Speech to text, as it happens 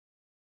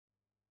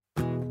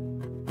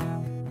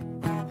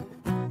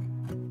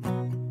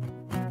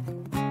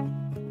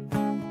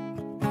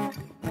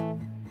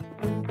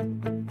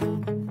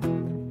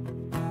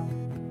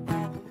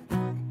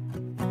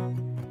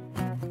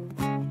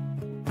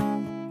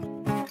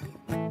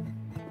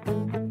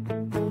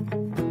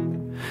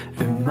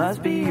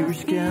must be your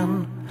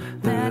skin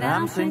that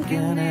I'm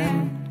sinking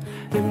in.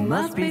 It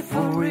must be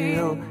for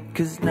real,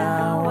 'cause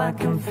now I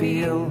can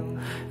feel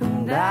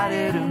that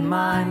it is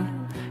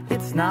mine.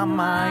 It's not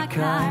my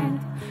kind,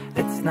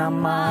 it's not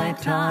my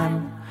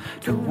time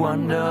to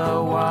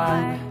wonder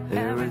why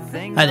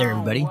everything. Hi there,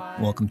 everybody.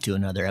 Welcome to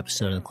another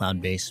episode of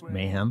Cloud-Based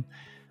Mayhem.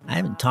 I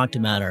haven't talked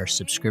about our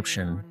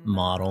subscription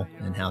model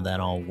and how that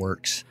all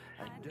works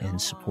in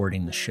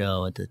supporting the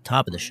show at the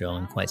top of the show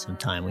in quite some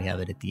time. We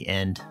have it at the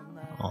end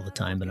all the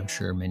time, but I'm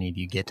sure many of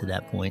you get to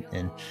that point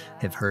and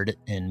have heard it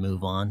and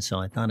move on. So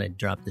I thought I'd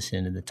drop this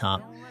into the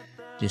top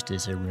just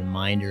as a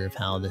reminder of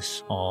how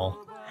this all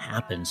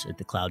happens at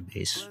the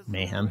Cloud-Based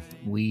Mayhem.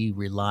 We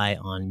rely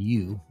on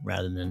you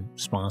rather than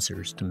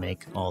sponsors to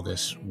make all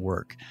this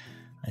work.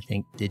 I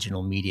think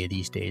digital media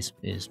these days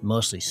is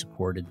mostly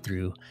supported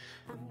through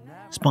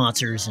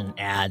sponsors and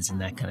ads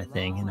and that kind of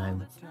thing. And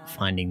I'm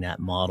finding that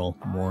model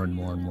more and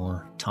more and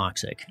more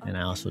toxic. And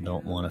I also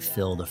don't want to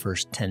fill the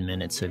first 10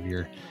 minutes of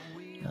your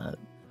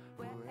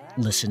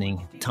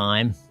listening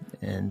time,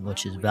 and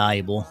which is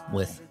valuable,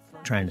 with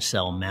trying to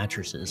sell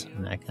mattresses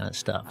and that kind of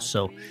stuff.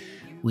 So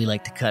we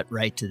like to cut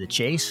right to the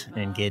chase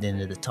and get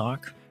into the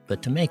talk.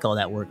 But to make all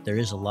that work, there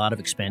is a lot of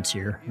expense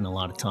here and a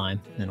lot of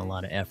time and a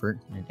lot of effort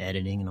and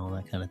editing and all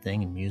that kind of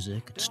thing, and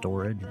music and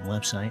storage and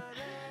website.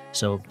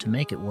 So to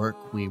make it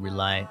work, we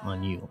rely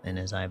on you. And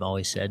as I've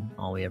always said,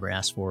 all we ever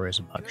ask for is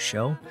 $1 a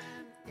show.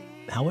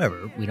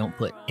 However, we don't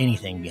put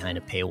anything behind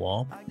a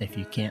paywall. If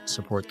you can't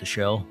support the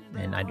show,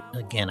 and I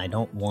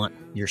don't want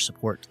your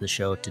support to the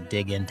show to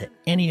dig into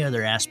any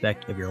other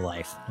aspect of your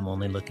life. I'm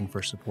only looking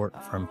for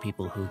support from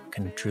people who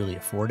can truly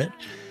afford it.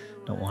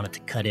 Don't want it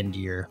to cut into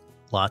your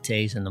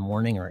lattes in the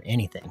morning or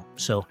anything.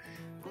 So,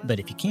 but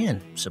if you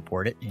can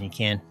support it and you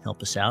can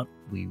help us out,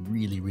 we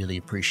really, really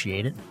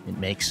appreciate it. It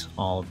makes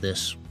all of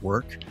this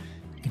work.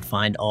 You can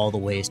find all the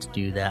ways to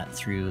do that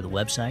through the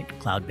website,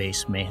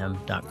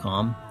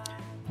 cloudbasedmayhem.com.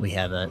 We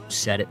have a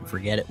set it and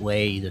forget it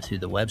way, either through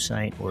the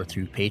website or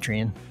through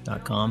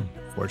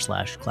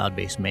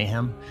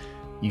patreon.com/cloudbasedmayhem.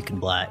 You can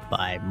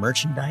buy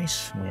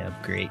merchandise. We have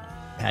great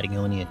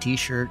Patagonia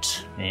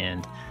t-shirts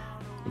and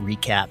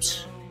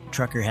recaps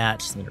trucker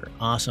hats that are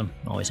awesome.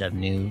 Always have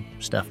new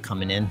stuff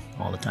coming in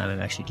all the time. I've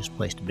actually just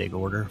placed a big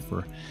order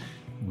for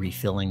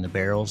refilling the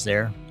barrels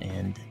there.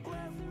 And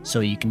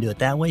so you can do it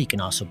that way. You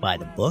can also buy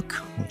the book,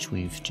 which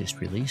we've just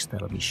released.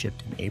 That'll be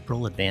shipped in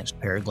April, Advanced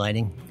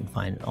Paragliding. You can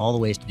find all the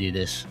ways to do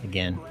this,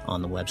 again,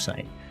 on the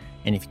website.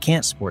 And if you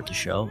can't support the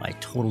show, I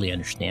totally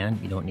understand.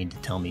 You don't need to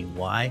tell me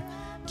why.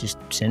 Just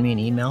send me an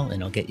email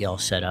and I'll get you all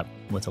set up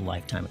with a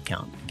lifetime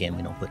account. Again,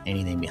 we don't put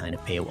anything behind a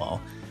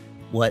paywall.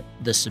 What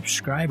the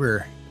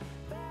subscriber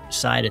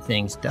side of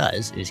things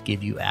does is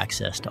give you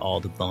access to all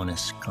the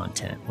bonus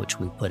content, which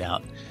we put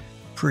out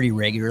pretty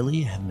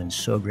regularly. I haven't been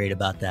so great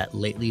about that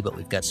lately, but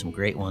we've got some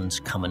great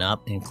ones coming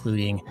up,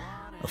 including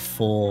a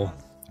full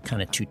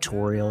kind of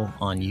tutorial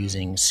on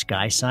using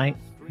SkySight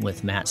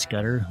with Matt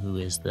Scudder, who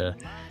is the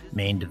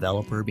main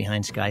developer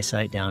behind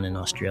SkySight down in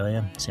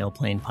Australia,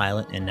 sailplane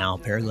pilot and now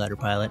paraglider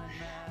pilot.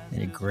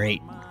 And a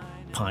great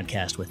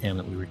podcast with him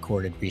that we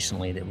recorded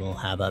recently that we'll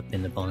have up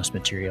in the bonus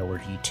material, where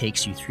he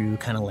takes you through,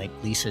 kind of like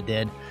Lisa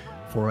did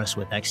for us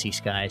with XC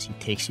Skies. He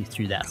takes you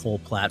through that whole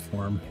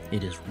platform.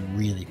 It is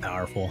really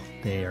powerful.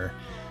 They are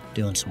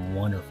doing some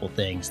wonderful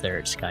things there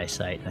at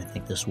SkySight. I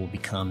think this will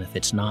become, if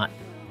it's not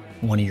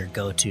one of your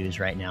go-tos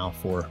right now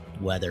for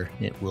weather,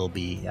 it will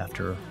be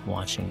after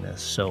watching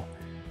this. So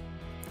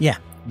yeah,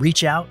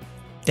 reach out.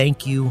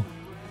 Thank you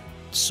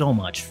so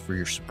much for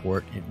your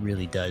support. It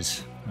really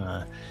does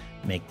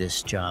make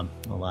this job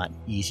a lot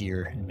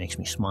easier. It makes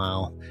me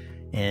smile.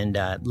 And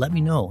let me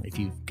know if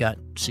you've got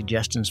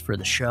suggestions for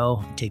the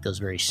show. I take those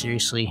very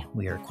seriously.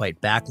 We are quite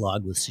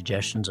backlogged with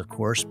suggestions, of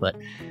course, but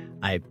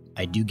I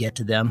do get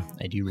to them.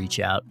 I do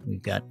reach out.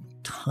 We've got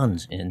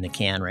tons in the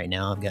can right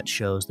now. I've got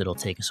shows that'll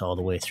take us all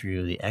the way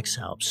through the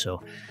X-Alps,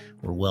 so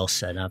we're well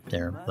set up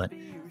there. But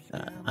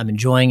I'm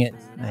enjoying it.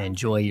 I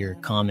enjoy your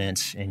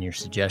comments and your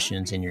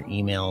suggestions and your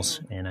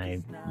emails, and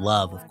I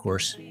love, of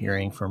course,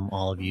 hearing from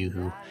all of you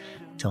who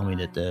tell me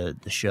that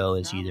the show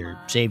has either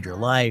saved your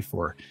life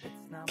or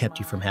kept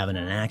you from having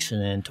an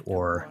accident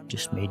or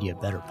just made you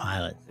a better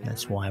pilot.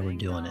 That's why we're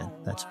doing it.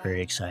 That's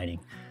very exciting.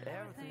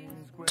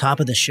 Top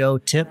of the show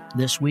tip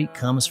this week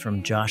comes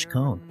from Josh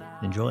Cohn.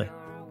 Enjoy.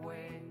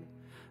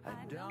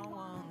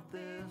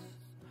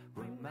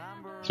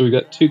 So we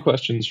got two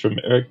questions from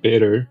Eric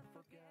Bader.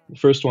 The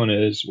first one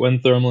is, when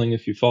thermaling,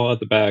 if you fall out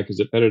the back, is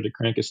it better to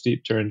crank a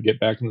steep turn to get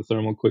back in the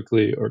thermal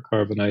quickly or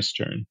carve a nice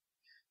turn?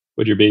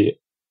 Would your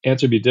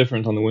answer be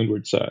different on the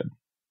windward side?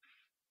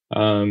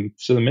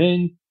 So the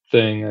main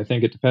thing I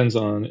think it depends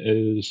on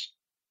is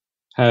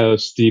how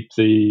steep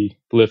the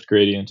lift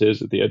gradient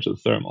is at the edge of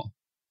the thermal.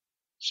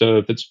 So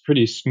if it's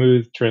pretty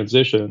smooth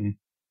transition,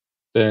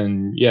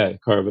 then yeah,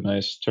 carve a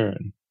nice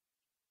turn.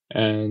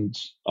 And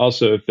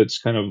also if it's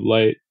kind of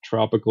light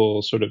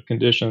tropical sort of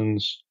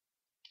conditions,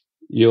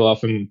 you'll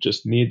often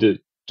just need to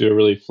do a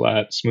really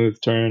flat, smooth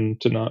turn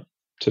to not,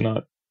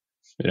 to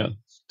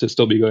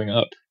still be going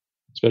up,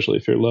 especially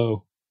if you're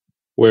low.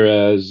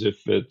 Whereas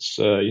if it's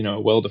a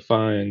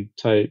well-defined,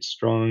 tight,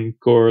 strong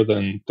core,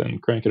 then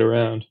crank it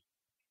around.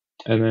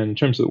 And then in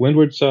terms of the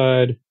windward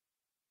side,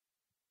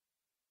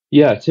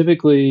 yeah,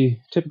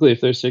 typically if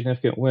there's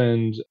significant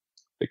wind,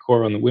 the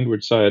core on the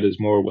windward side is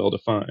more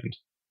well-defined.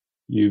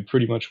 You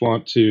pretty much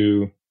want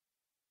to,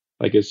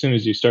 like, as soon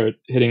as you start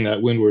hitting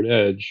that windward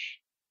edge,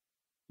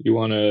 you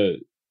want to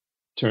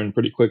turn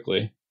pretty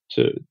quickly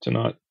to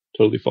not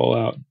totally fall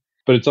out.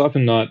 But it's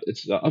often not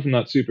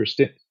super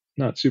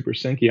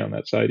sinky on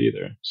that side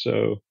either.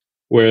 So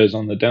whereas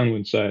on the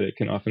downwind side, it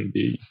can often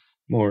be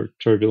more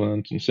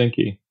turbulent and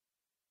sinky.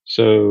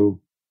 So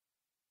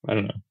I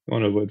don't know. You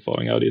want to avoid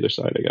falling out either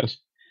side, I guess.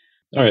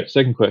 All right,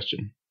 second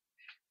question.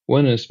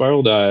 When in a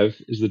spiral dive,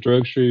 is the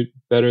drogue chute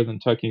better than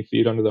tucking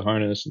feet under the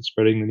harness and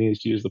spreading the knees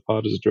to use the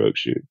pod as a drogue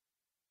chute?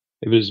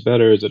 If it is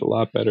better, is it a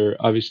lot better?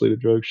 Obviously, the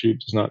drogue chute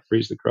does not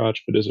freeze the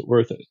crotch, but is it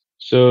worth it?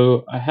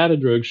 So I had a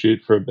drogue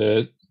chute for a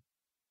bit,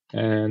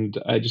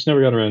 and I just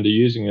never got around to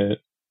using it.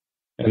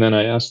 And then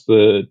I asked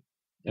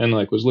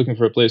was looking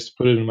for a place to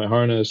put it in my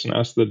harness, and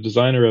asked the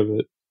designer of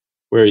it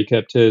where he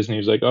kept his, and he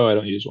was like, "Oh, I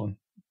don't use one."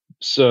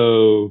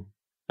 So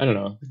I don't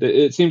know.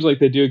 It seems like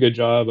they do a good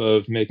job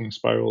of making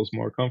spirals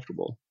more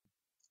comfortable.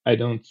 I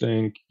don't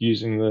think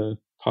using the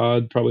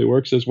pod probably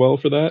works as well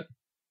for that,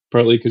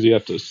 partly because you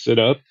have to sit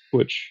up,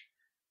 which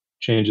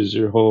changes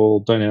your whole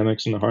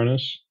dynamics in the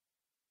harness.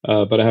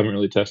 But I haven't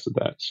really tested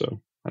that,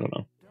 so I don't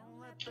know.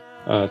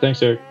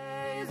 Thanks, Eric.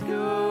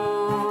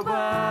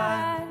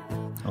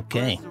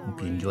 Okay,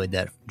 hope you enjoyed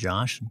that,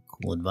 Josh.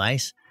 Cool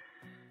advice.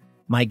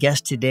 My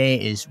guest today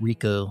is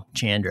Rico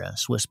Chandra,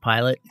 Swiss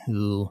pilot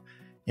who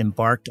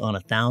embarked on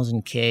a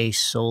 1,000K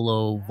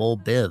solo vol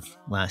biv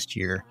last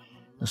year.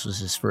 This was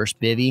his first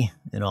bivvy.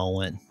 It all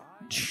went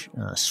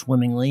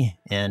swimmingly,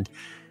 and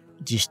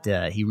just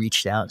he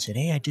reached out and said,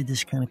 "Hey, I did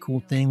this kind of cool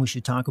thing. We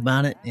should talk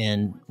about it."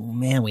 And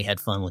man, we had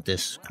fun with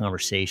this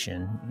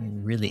conversation.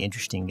 Really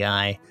interesting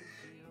guy,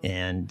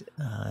 and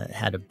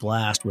had a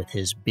blast with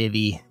his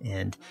bivvy,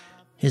 and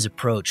his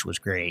approach was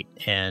great.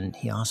 And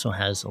he also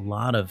has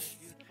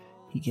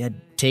he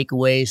had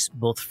takeaways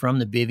both from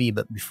the bivvy,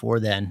 but before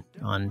then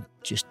on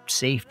just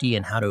safety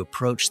and how to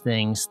approach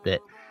things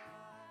that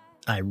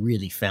I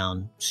really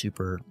found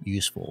super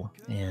useful,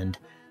 and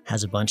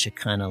has a bunch of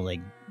kind of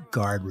like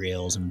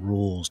guardrails and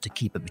rules to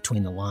keep it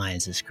between the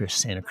lines, as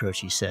Chris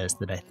Santacroce says,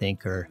 that I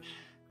think are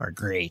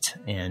great,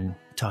 and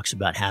talks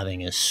about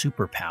having a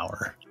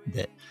superpower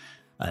that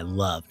I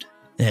loved.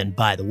 And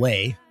by the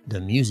way, the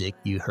music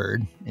you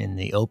heard in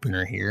the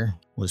opener here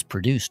was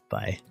produced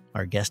by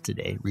our guest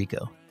today,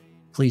 Rico.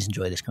 Please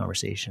enjoy this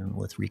conversation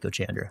with Rico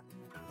Chandra.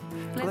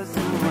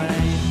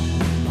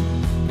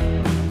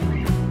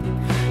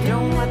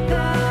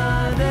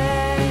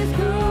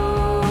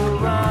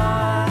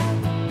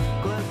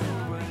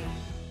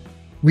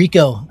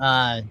 Rico,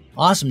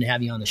 awesome to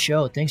have you on the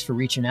show. Thanks for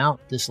reaching out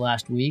this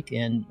last week,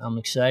 and I'm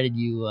excited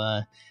you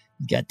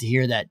got to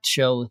hear that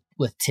show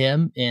with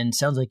Tim, and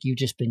sounds like you've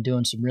just been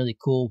doing some really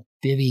cool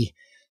bivvy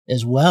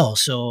as well.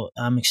 So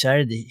I'm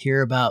excited to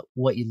hear about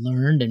what you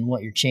learned and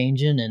what you're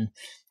changing and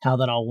how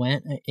that all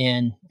went.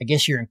 And I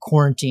guess you're in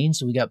quarantine,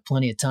 so we got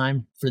plenty of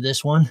time for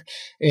this one.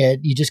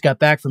 You just got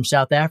back from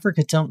South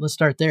Africa. Let's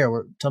start there.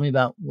 Tell me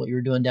about what you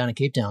were doing down in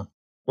Cape Town.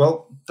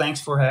 Well,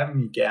 thanks for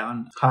having me,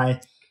 Gavin. Hi.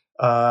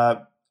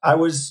 I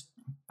was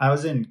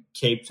in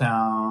Cape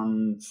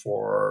Town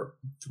for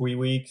 3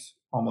 weeks,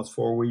 almost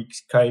 4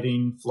 weeks,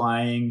 kiting,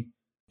 flying.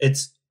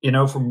 It's,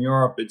 from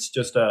Europe, it's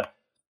just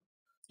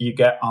you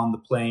get on the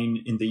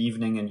plane in the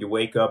evening and you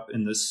wake up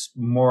in this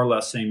more or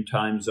less same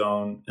time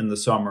zone in the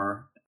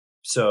summer.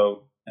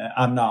 So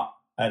I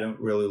don't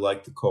really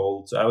like the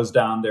cold. So I was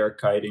down there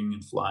kiting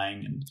and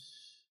flying and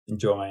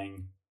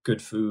enjoying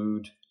good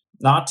food.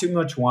 Not too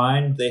much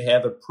wine. They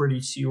have a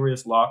pretty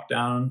serious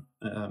lockdown,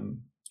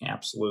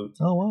 absolute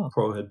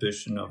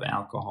prohibition of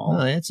alcohol.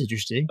 Oh, that's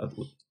interesting.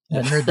 I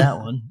hadn't heard that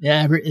one.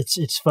 Yeah,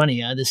 it's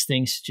funny. This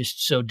thing's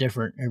just so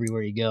different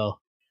everywhere you go.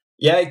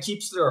 Yeah, it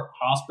keeps their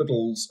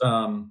hospitals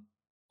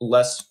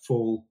less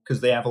full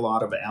because they have a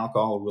lot of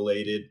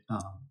alcohol-related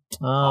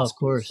of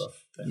course.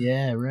 Stuff.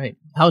 Yeah, right.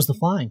 How's the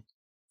flying?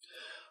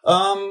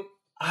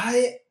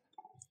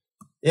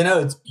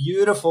 It's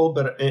beautiful,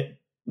 but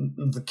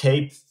the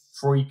Cape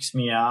freaks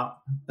me out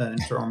in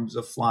terms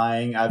of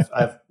flying.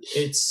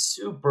 It's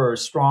super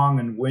strong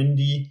and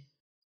windy.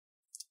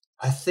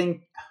 I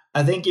think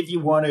if you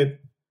want to,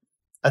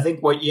 I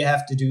think what you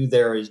have to do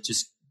there is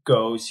just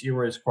go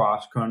serious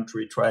cross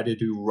country, try to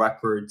do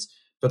records,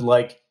 but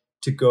like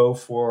to go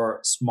for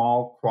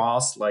small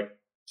cross, like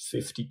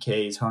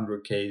 50Ks,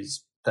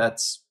 100Ks,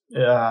 that's,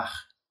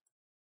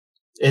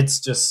 it's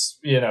just,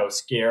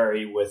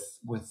 scary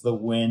with the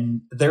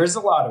wind. There's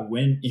a lot of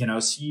wind,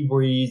 sea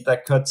breeze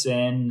that cuts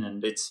in,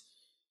 and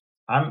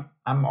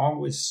I'm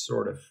always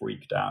sort of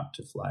freaked out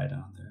to fly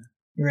down there.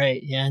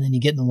 Right. Yeah. And then you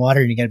get in the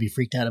water and you got to be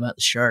freaked out about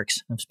the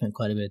sharks. I've spent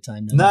quite a bit of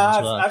time down there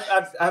as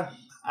well.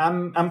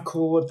 I'm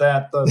cool with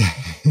that.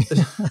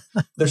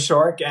 The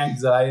shark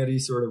anxiety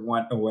sort of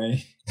went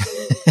away.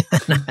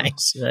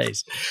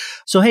 Nice.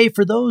 So, hey,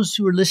 for those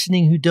who are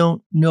listening who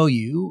don't know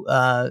you,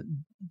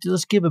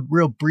 let's give a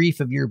real brief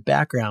of your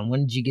background.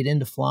 When did you get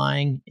into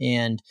flying,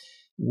 and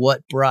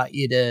what brought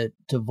you to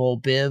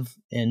Volbiv?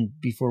 And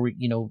before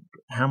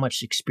how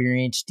much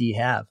experience do you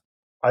have?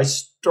 I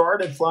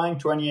started flying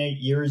 28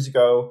 years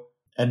ago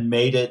and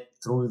made it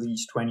through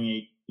these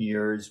 28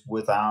 years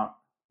without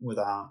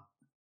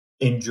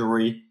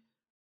injury.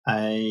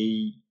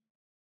 I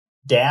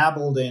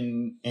dabbled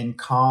in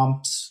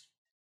comps,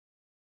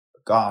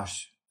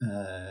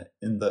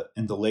 in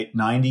the late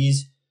 90s.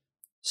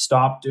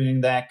 Stopped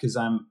doing that because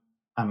I'm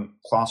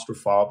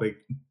claustrophobic.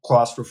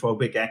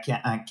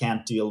 I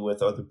can't deal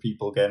with other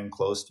people getting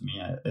close to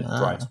me. It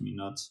drives me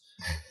nuts.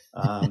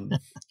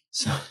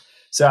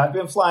 So I've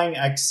been flying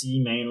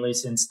XC mainly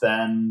since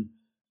then.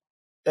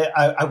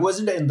 I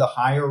wasn't in the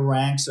higher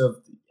ranks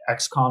of the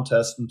X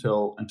contest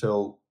until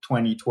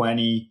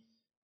 2020.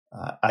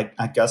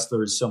 I guess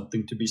there's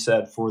something to be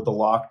said for the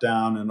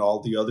lockdown and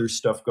all the other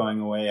stuff going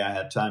away. I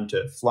had time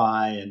to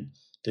fly and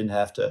didn't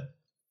have to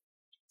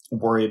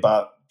worry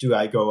about, do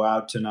I go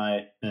out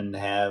tonight and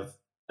have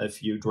a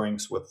few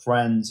drinks with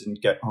friends and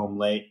get home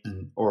late,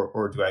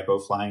 or do I go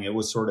flying? It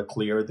was sort of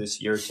clear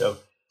this year. So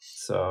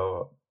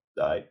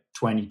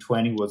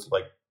 2020 was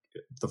like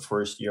the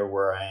first year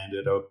where I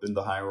ended up in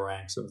the higher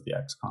ranks of the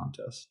X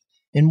contest.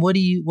 And what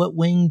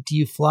wing do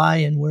you fly,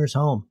 and where's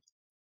home?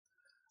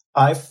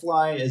 I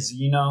fly a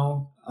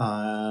Zeno,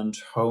 and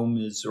home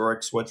is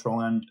Zurich,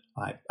 Switzerland.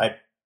 I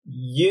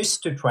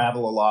used to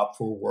travel a lot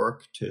for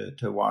work to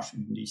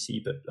Washington,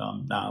 D.C., but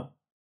now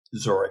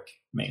Zurich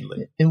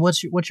mainly. And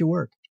what's your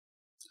work?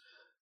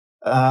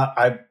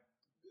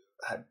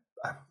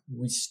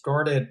 We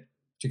started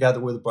together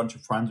with a bunch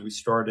of friends. We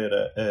started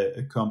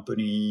a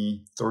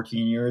company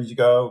 13 years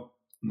ago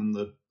in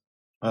the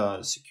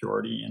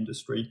security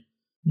industry,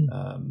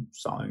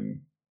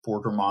 selling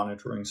border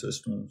monitoring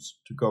systems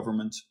to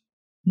governments,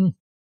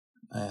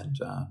 and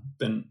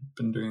been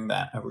doing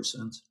that ever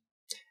since.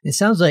 It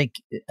sounds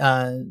like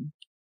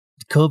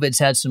COVID's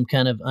had some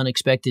kind of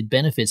unexpected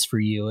benefits for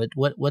you.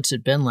 What's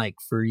it been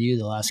like for you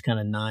the last kind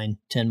of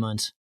 9-10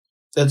 months?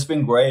 It's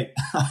been great.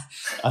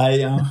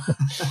 I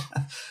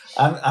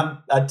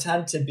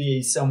tend to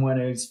be someone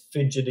who's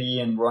fidgety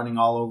and running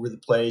all over the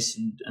place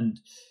and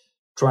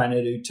trying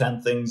to do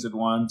 10 things at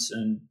once.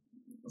 And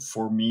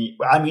for me,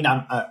 I mean,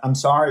 I'm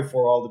sorry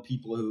for all the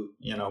people who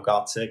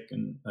got sick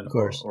and of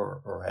course,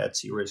 or had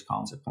serious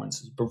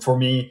consequences. But for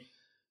me,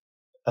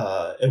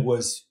 it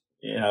was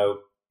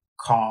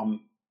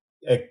calm,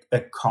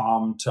 a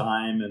calm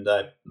time, and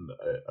I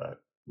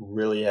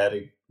really had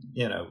a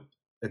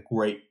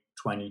great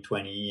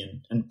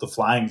 2020, and the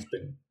flying's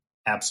been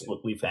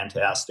absolutely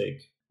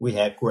fantastic. We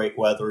had great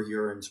weather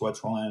here in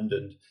Switzerland,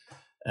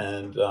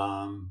 and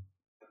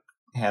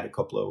had a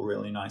couple of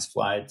really nice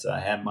flights. I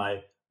had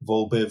my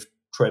Volbiv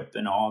trip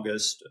in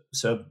August,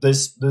 so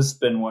this has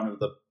been one of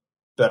the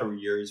better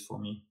years for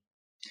me.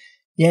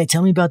 Yeah,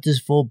 tell me about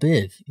this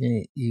Volbiv.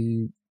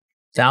 You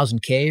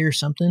 1,000K or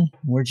something?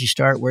 Where'd you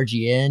start? Where'd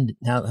you end?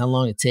 How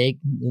long did it take?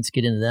 Let's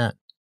get into that.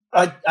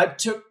 I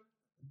took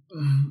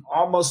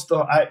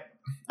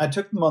I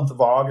took the month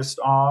of August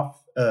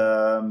off.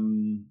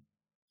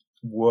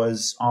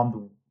 Was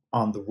on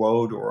the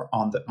road or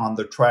on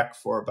the track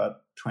for about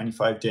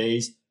 25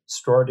 days.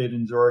 Started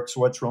in Zurich,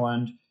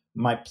 Switzerland.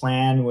 My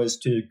plan was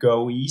to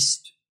go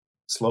east.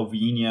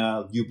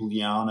 Slovenia,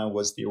 Ljubljana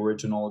was the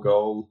original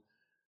goal.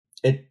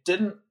 It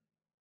didn't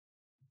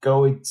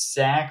go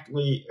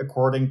exactly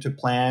according to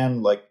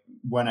plan. Like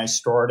when I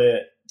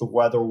started, the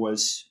weather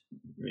was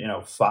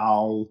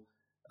foul.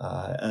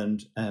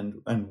 And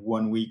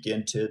 1 week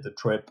into the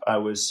trip, I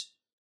was,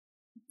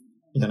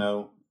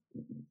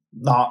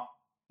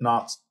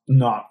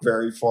 not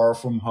very far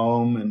from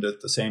home, and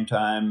at the same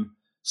time,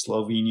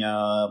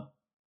 Slovenia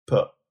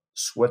put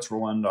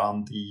Switzerland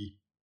on the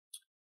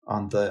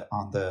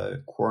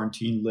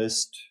quarantine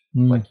list.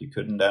 Like you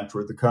couldn't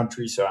enter the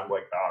country. So I'm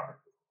like,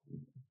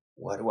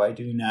 what do I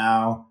do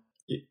now?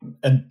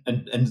 And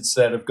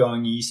instead of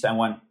going east, I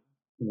went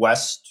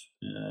west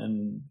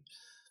and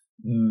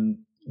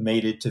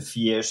made it to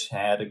Fies,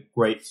 had a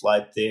great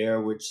flight there,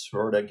 which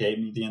sort of gave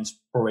me the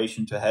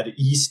inspiration to head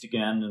east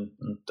again.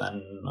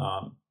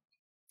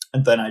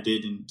 And then I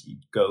did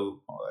indeed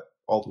go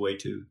all the way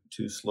to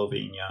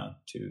Slovenia,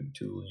 to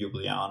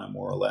Ljubljana,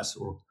 more or less,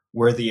 or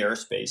where the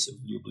airspace of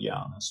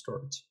Ljubljana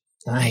starts.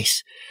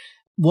 Nice.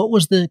 What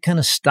was the kind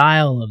of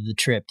style of the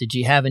trip? Did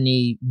you have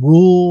any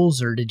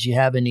rules, or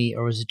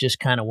or was it just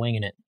kind of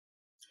winging it?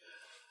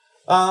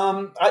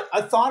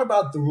 I thought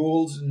about the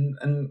rules,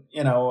 and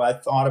I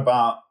thought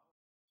about,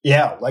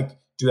 like,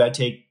 do I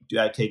take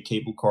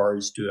cable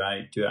cars? Do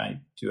I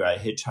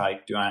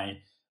hitchhike? Do I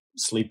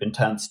sleep in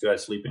tents? Do I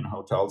sleep in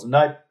hotels? And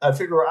I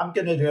figure I'm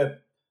going to do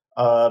it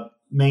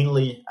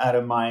mainly out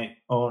of my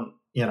own,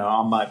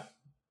 on my,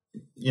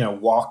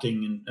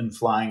 walking and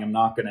flying. I'm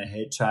not going to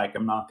hitchhike.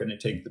 I'm not going to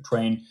take the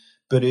train.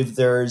 But if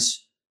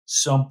there's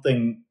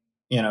something,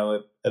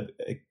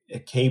 a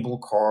cable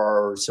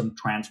car or some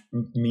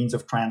means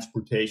of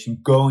transportation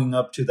going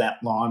up to that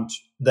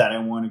launch that I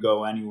want to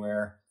go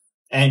anywhere.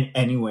 And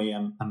anyway,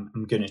 I'm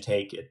going to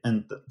take it.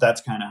 And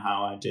that's kind of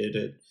how I did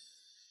it.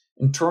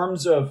 In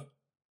terms of...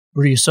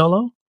 Were you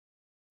solo?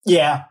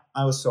 Yeah,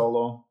 I was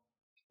solo.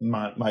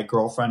 My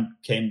girlfriend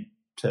came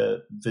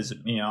to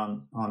visit me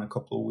on a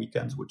couple of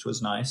weekends, which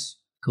was nice.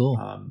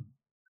 Cool.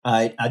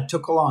 I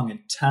took along a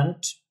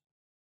tent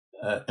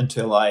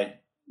until I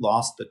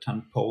lost the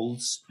tent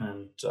poles,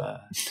 and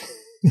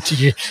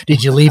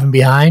did you leave them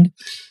behind?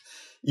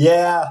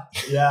 Yeah.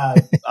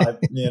 I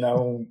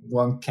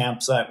one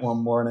campsite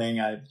one morning,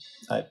 I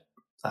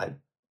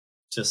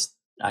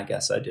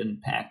guess I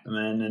didn't pack them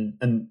in,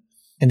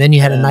 and then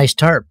you had a nice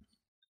tarp.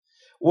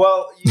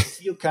 Well, you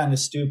feel kind of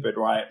stupid,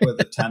 right, with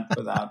a tent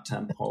without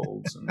tent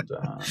poles,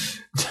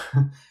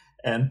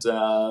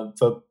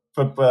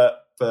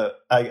 but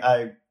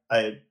I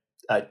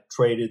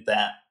traded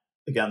that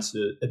against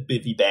a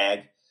bivy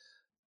bag,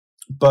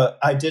 but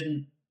I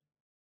didn't.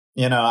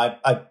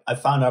 I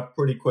found out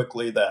pretty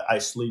quickly that I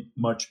sleep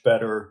much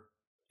better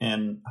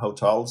in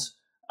hotels.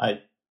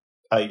 The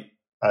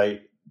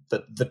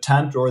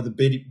tent or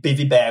the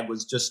bivy bag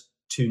was just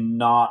to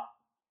not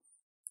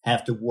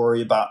have to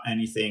worry about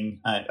anything.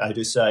 I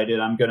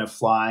decided I'm going to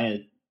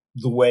fly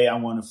the way I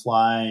want to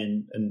fly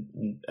and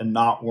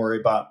not worry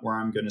about where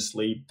I'm going to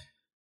sleep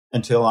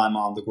until I'm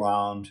on the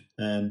ground.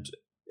 And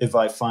if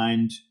I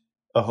find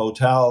a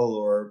hotel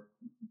or,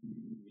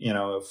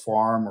 a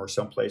farm or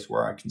someplace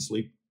where I can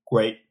sleep,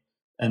 great.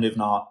 And if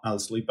not, I'll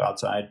sleep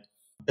outside.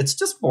 It's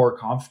just more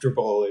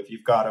comfortable if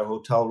you've got a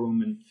hotel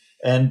room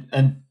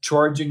and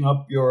charging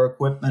up your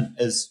equipment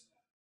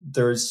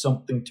there's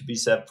something to be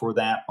said for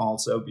that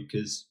also,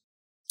 because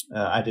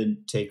I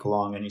didn't take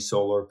along any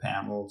solar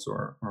panels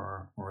or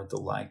the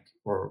like,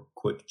 or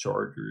quick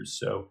chargers.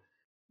 So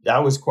I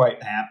was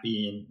quite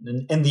happy.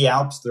 And in the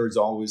Alps, there's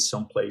always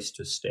some place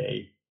to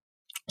stay.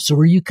 So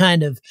were you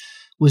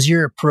was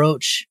your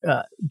approach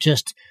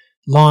just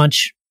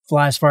launch,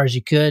 fly as far as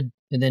you could,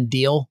 and then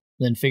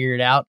then figure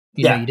it out?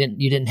 You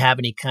didn't have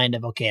any kind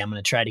of, okay, I'm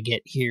going to try to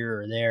get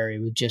here or there.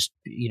 It would just,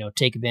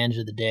 take advantage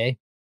of the day.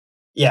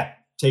 Yeah.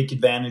 Take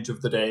advantage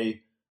of the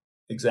day.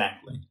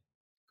 Exactly.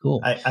 Cool.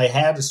 I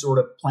had a sort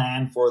of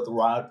plan for the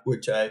route,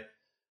 which I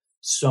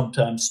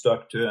sometimes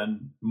stuck to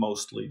and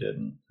mostly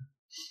didn't.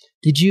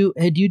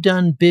 Had you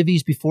done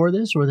bivvies before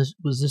this, or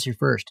was this your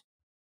first?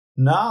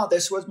 No,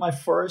 this was my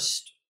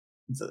first.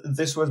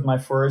 This was my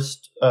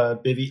first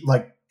bivvy.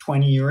 Like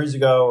 20 years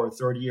ago or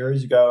 30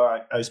 years ago,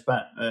 I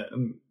spent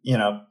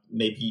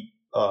maybe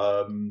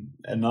a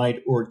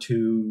night or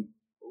two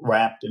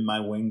wrapped in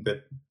my wing,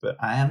 but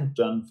I haven't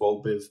done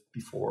full biv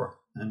before.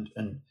 And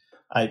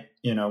I,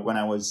 when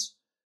I was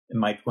in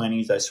my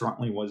 20s, I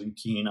certainly wasn't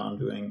keen on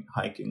doing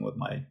hiking with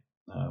my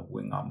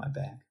wing on my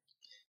back.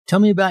 Tell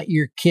me about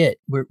your kit.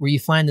 Were you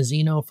flying the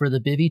Zino for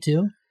the bivvy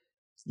too?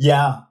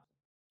 Yeah,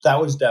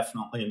 that was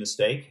definitely a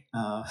mistake.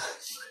 I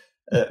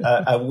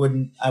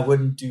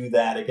wouldn't do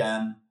that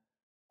again.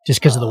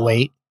 Just because of the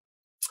weight?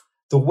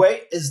 The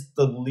weight is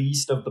the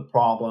least of the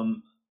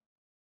problem.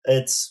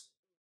 It's,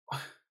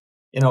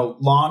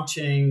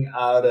 launching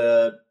out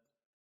of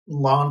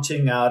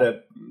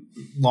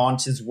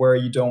launches where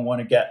you don't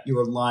want to get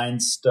your line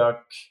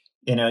stuck.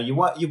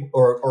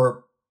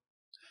 Or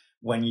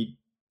when you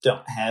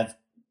don't have,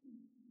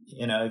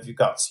 if you've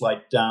got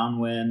slight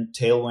downwind,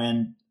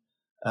 tailwind,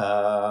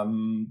 I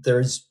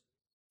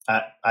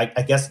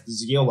guess the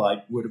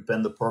Zeolite would have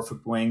been the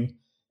perfect wing.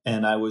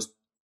 And I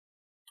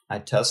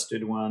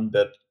tested one,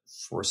 but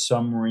for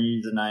some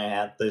reason I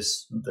had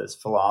this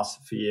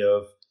philosophy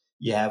of,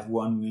 you have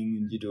one wing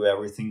and you do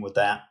everything with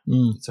that.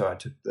 So I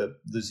took the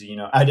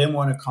Zino. I didn't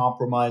want to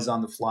compromise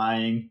on the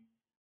flying,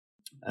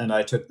 and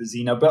I took the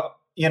Zino. But,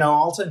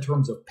 also in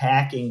terms of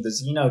packing, the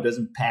Zino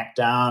doesn't pack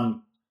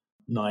down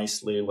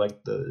nicely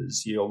like the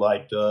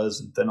Zeolite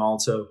does. And then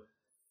also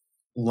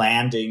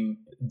landing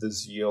the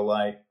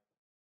Zeolite,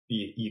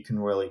 you can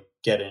really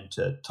get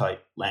into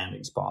tight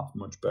landing spots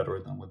much better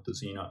than with the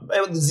Zino.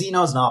 The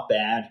Zino's not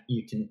bad.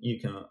 You can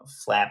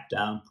flap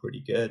down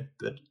pretty good,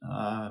 but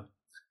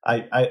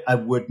I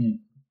wouldn't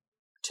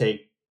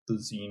take the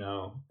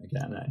Zino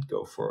again. I'd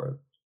go for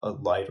a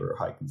lighter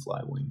hike and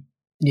fly wing.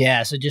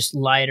 Yeah, so just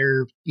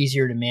lighter,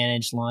 easier to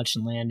manage, launch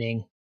and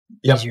landing,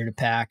 easier to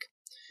pack.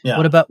 Yeah.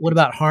 What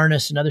about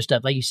harness and other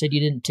stuff? Like you said, you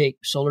didn't take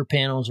solar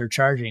panels or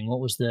charging. What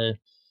was the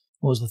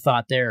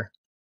thought there?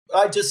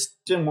 I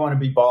just didn't want to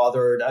be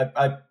bothered.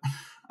 I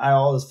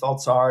always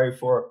felt sorry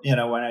for,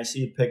 when I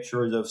see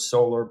pictures of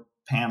solar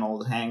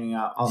panels hanging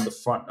out on the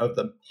front of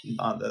the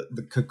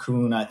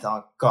cocoon, I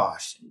thought,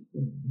 gosh,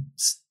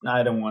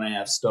 I don't want to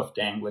have stuff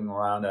dangling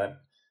around.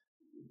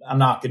 I'm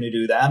not going to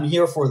do that. I'm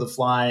here for the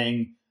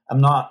flying. I'm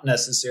not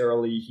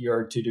necessarily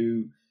here to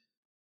do,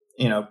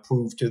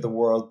 prove to the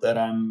world that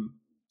I'm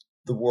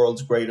the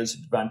world's greatest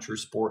adventure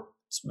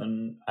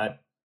sportsman. I'll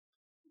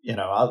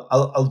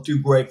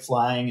do great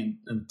flying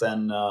and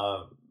then,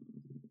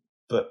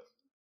 but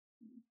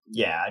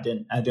yeah, I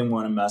didn't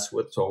want to mess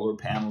with solar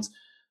panels.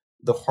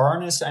 The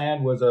harness I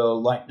had was a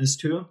Lightness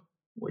 2,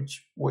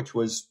 which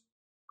was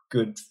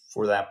good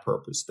for that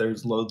purpose.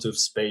 There's loads of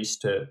space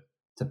to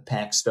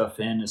pack stuff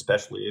in,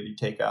 especially if you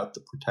take out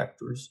the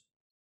protectors.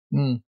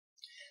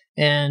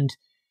 And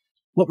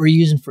what were you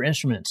using for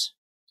instruments?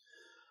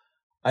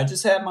 I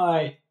just had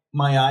my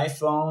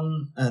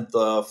iPhone and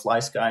the Fly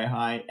Sky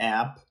High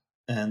app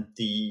and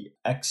the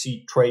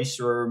XC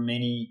Tracer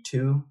Mini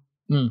 2.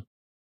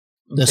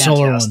 The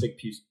solar one.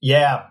 Piece.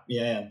 Yeah.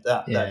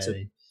 That's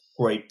a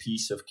great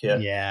piece of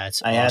kit. Yeah,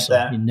 it's I awesome.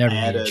 had that. You never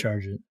need to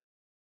charge it.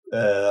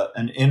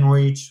 An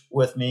InReach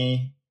with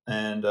me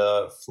and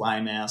a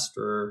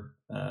Flymaster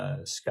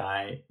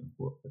Sky.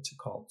 What's it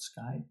called?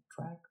 Sky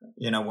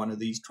Tracker. One of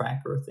these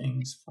tracker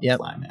things from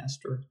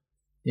Flymaster.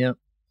 Yep.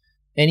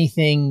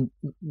 Anything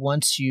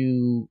once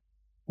you?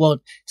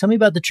 Well, tell me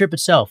about the trip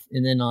itself,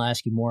 and then I'll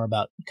ask you more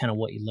about kind of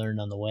what you learned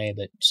on the way.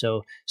 But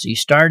so you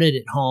started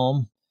at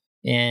home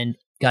and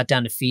got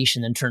down to Fiche,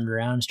 and then turned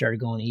around and started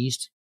going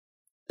east.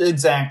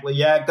 Exactly.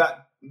 Yeah,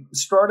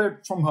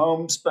 started from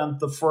home. Spent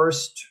the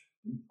first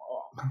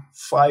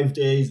 5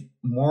 days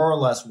more or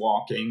less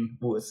walking,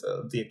 with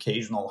the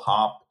occasional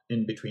hop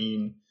in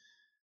between.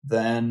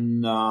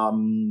 Then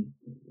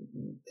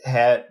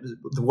had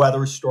the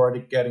weather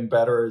started getting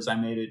better as I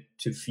made it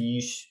to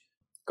Fiche.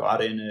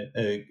 Got in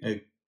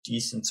a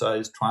decent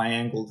sized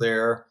triangle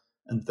there,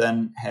 and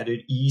then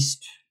headed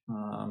east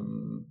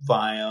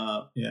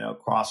via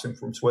crossing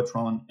from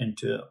Switzerland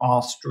into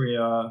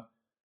Austria,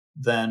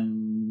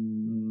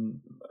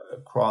 then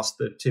across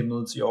the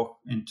Timmelsjoch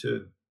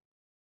into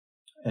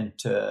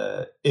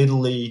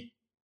Italy,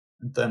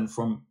 and then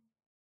from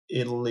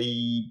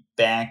Italy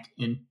back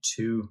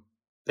into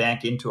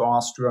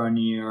Austria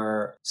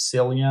near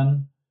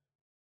Cillian,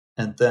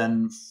 and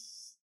then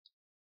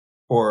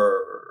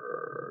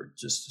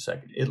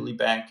Italy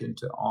back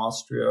into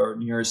Austria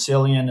near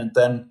Cillian, and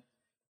then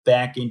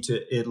back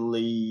into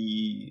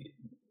Italy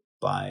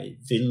by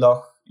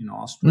Villach in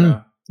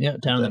Austria. Yeah,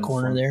 down in the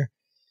corner there.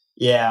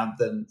 Yeah,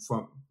 then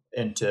from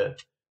into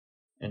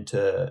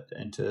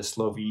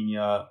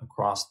Slovenia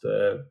across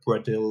the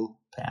Bradil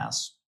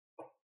Pass.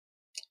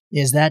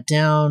 Is that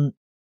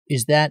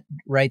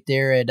right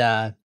there at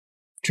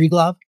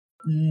Triglav?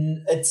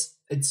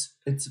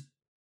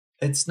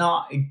 It's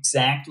not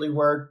exactly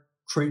where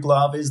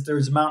Triglav is.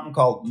 There's a mountain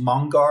called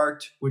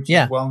Mongart, which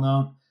is well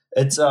known.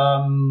 It's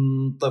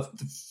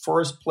the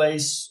first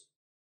place.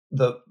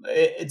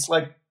 It's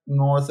like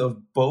north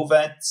of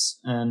Bovets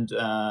and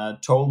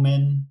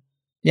Tolmin.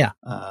 Yeah,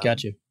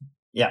 got you.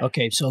 Yeah.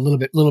 Okay, so a little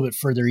bit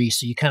further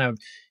east. So you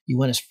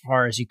went as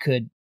far as you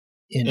could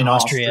in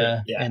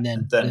Austria, and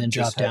then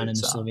dropped down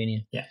into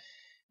Slovenia. Yeah.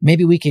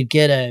 Maybe we could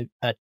get a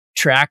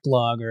track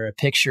log or a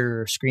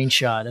picture or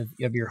screenshot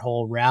of your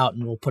whole route,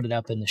 and we'll put it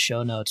up in the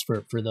show notes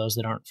for those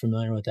that aren't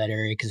familiar with that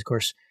area. Because of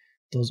course,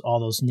 all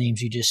those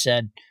names you just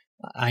said,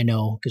 I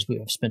know because we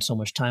have spent so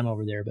much time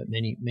over there, but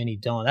many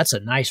don't. That's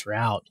a nice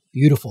route,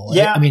 beautiful.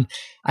 Yeah, I mean,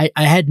 I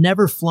had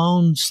never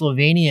flown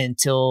Slovenia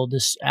until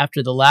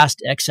after the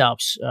last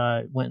X-Alps.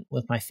 Went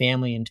with my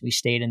family, and we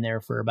stayed in there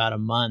for about a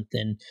month,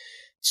 and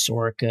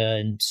Sorica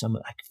and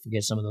I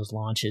forget some of those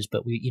launches,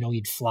 but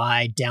we'd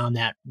fly down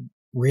that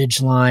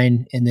ridge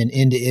line and then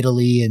into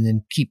Italy, and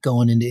then keep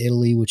going into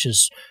Italy, which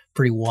is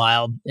pretty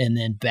wild, and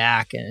then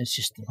back, and it's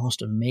just the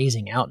most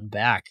amazing out and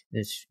back.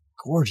 It's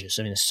gorgeous.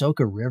 I mean, the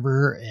Soka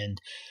River, and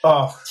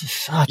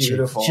such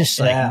beautiful.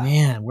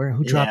 Man,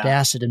 who dropped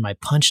acid in my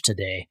punch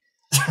today?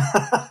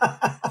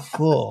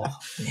 Oh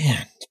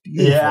man, it's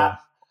beautiful. Yeah,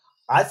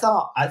 I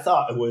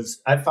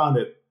found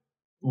it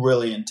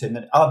really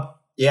intimidating. I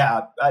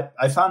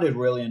found it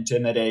really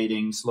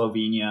intimidating,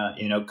 Slovenia.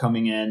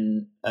 Coming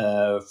in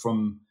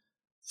from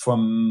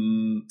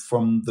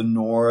the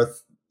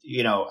north.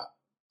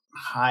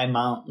 High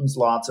mountains,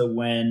 lots of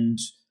wind,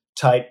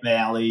 tight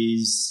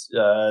valleys.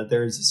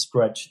 There's a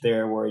stretch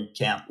there where you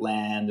can't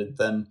land,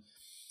 and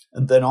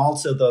then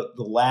also the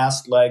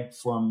last leg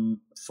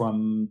from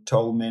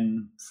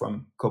Tolmin,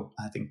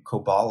 I think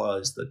Kobala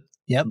is the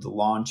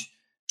launch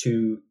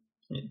to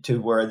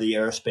where the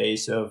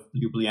airspace of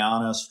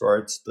Ljubljana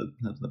starts,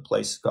 the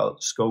place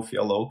called Škofja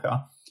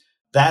Loka.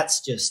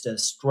 That's just a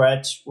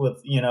stretch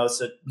with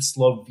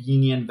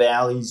Slovenian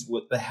valleys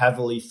with the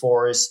heavily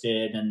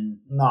forested and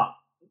not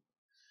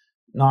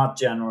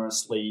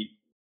generously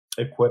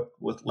equipped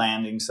with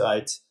landing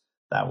sites.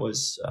 That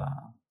was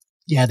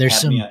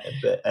there's some a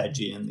bit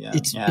edgy in the end.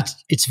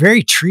 It's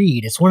very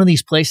treed. It's one of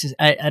these places.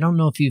 I don't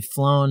know if you've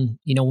flown.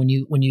 When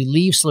you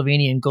leave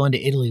Slovenia and go into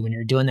Italy, when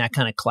you're doing that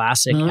kind of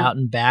classic out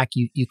and back,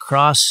 you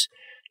cross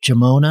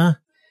Gemona,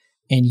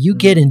 and you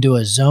get into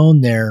a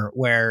zone there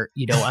where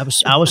I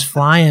was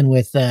flying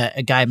with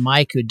a guy,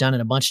 Mike, who'd done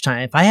it a bunch of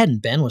times. If I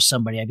hadn't been with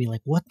somebody, I'd be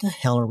like, "What the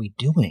hell are we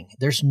doing?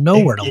 There's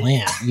nowhere to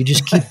land. You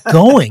just keep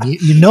going.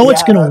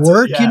 It's going to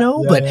work,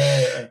 but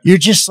you're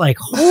just like,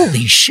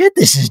 holy shit,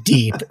 this is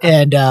deep."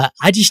 And I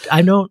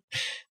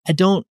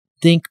don't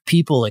think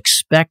people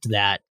expect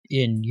that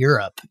in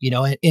Europe.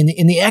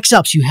 In the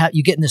X-Alps, you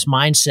get in this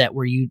mindset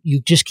where you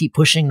just keep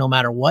pushing no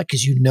matter what,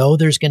 because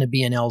there's going to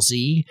be an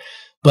LZ.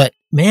 But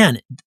man,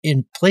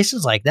 in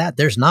places like that,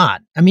 there's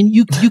not. I mean,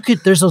 you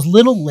could, there's those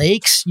little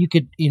lakes, you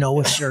could,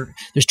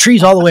 there's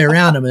trees all the way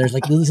around them. And there's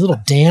like these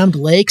little dammed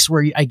lakes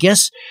where I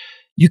guess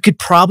you could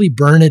probably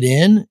burn it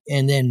in,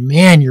 and then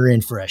man, you're in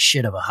for a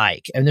shit of a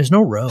hike. And there's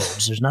no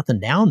roads. There's nothing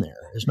down there.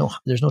 There's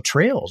no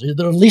trails, at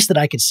least that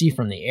I could see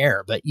from the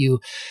air. But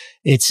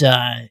it's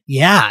a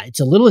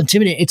little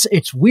intimidating.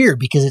 It's weird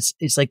because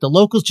it's like the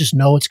locals just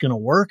know it's going to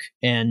work.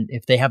 And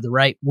if they have the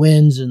right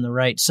winds and the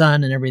right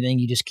sun and everything,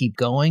 you just keep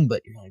going.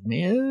 But you're like,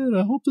 man,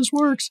 I hope this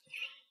works.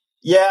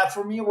 Yeah,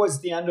 for me, it was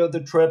the end of the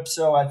trip.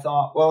 So I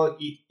thought, well,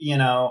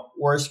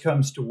 worst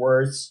comes to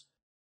worst,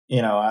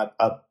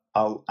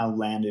 I'll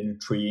land in a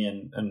tree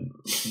and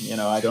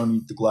I don't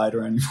need the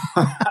glider anymore.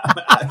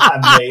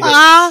 I made it.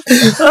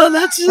 Oh,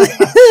 that's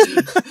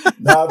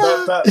no,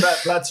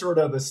 that's sort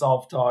of the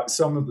self-talk.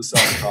 Some of the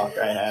self-talk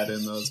I had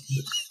in those.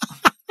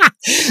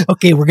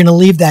 Okay, we're going to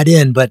leave that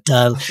in, but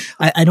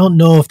I don't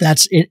know if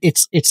that's it.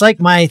 It's like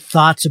my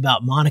thoughts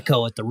about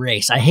Monaco at the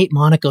race. I hate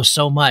Monaco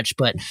so much,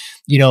 but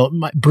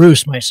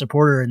Bruce, my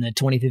supporter in the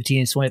 2015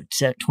 and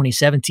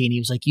 2017, he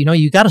was like,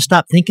 you got to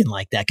stop thinking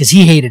like that, because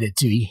he hated it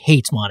too. He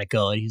hates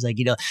Monaco, and he's like,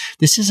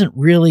 this isn't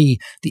really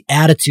the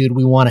attitude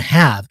we want to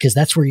have, because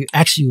that's where you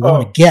actually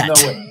want to get.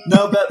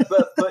 No, but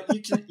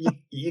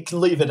you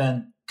can leave it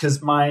in.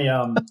 Because my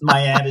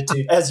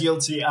attitude, as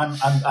you'll see,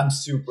 I'm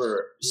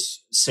super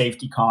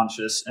safety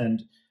conscious,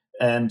 and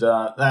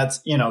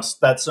that's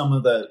some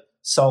of the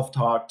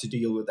self-talk to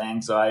deal with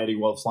anxiety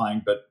while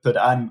flying. But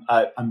I'm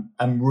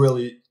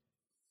really,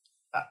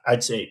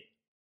 I'd say,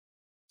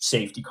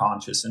 safety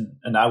conscious,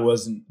 and I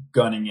wasn't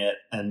gunning it.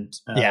 And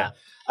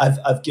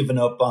I've given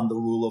up on the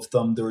rule of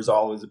thumb. There's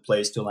always a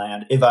place to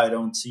land. If I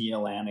don't see a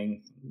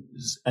landing,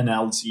 an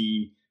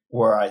LZ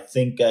where I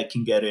think I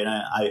can get in,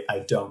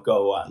 I don't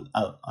go.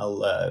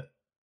 I'll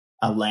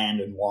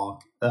land and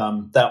walk.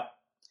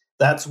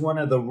 That's one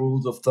of the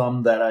rules of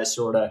thumb that I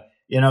sort of,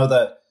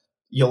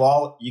 you'll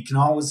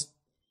always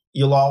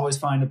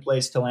find a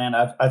place to land.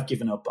 I've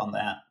given up on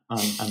that.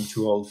 I'm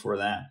too old for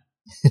that.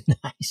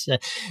 Nice.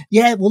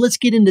 Yeah, well, let's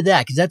get into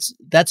that, because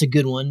that's a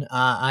good one.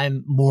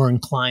 I'm more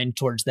inclined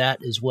towards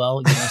that as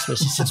well,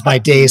 especially since my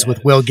days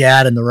with Will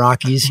Gadd and the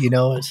Rockies.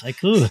 It's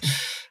like, ooh,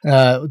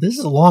 this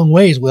is a long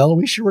ways, Will. Are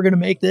we sure we're going to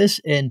make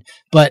this?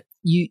 But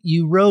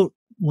you wrote,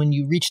 when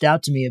you reached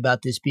out to me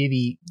about this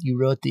bivy, you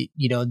wrote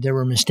there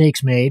were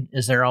mistakes made,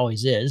 as there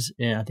always is,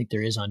 and I think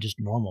there is on just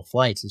normal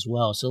flights as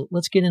well. So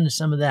let's get into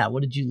some of that.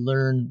 What did you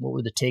learn? What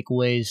were the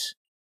takeaways?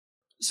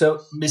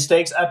 So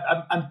mistakes,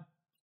 I'm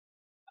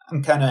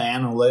kind of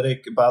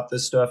analytic about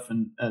this stuff,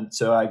 and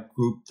so I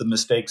group the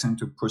mistakes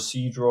into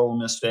procedural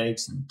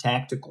mistakes and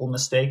tactical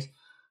mistakes.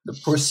 The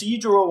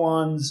procedural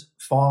ones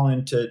fall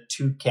into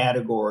two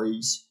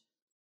categories.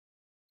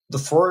 The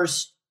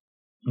first,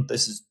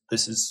 this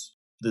is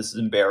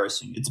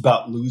embarrassing. It's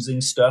about losing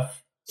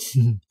stuff,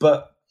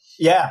 but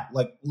yeah,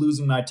 like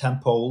losing my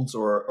temp holds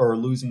or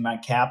losing my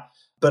cap.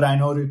 But I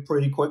noted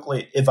pretty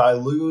quickly, if I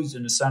lose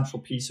an essential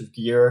piece of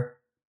gear,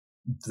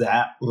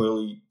 that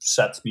really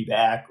sets me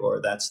back, or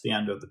that's the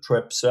end of the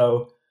trip.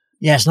 So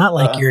yeah, it's not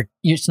like you're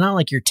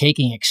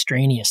taking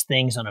extraneous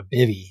things on a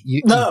bivvy.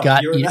 You don't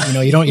have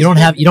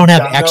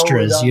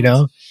extras,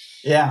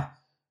 Yeah.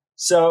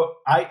 So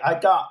I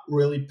got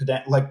really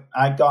pedantic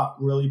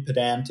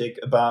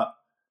about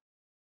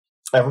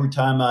every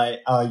time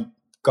I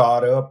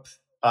got up,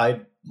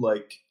 I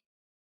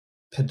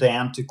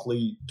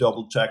pedantically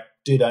double check,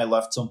 did I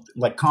left something,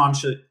 like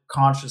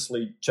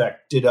consciously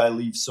check, did I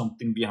leave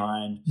something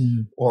behind?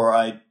 Or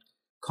I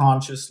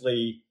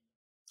consciously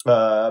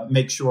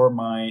make sure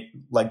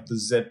the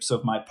zips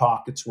of my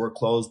pockets were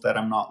closed, that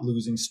I'm not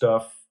losing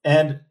stuff.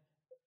 And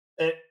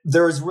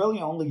there's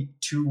really only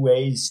two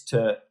ways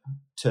to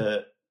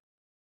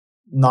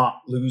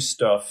not lose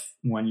stuff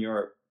when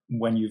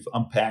you've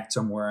unpacked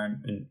somewhere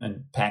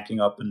and packing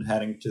up and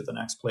heading to the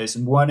next place.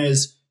 And one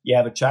is you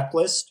have a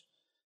checklist,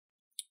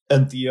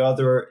 and the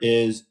other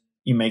is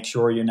you make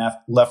sure you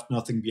left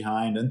nothing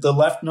behind. And the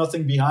left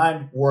nothing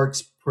behind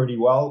works pretty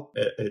well.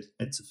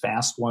 It's a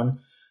fast one,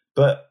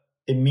 but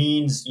it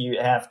means you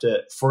have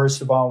to,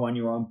 first of all, when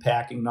you're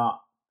unpacking,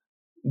 not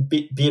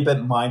be a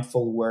bit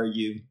mindful where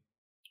you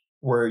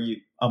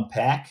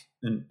unpack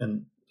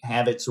and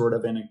have it sort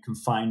of in a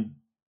confined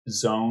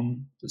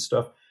zone, the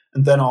stuff.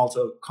 And then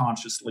also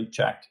consciously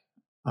check.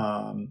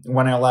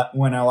 When I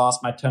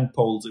lost my tent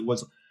poles,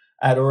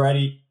 I'd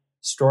already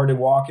started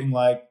walking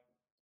like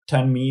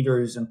 10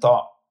 meters and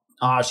thought,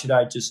 should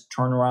I just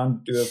turn around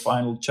and do a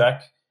final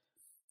check?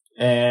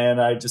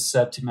 And I just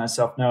said to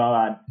myself,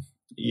 no,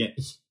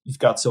 you've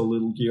got so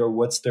little gear.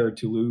 What's there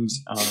to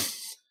lose?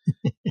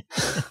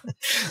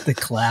 The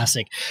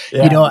classic.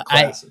 Yeah,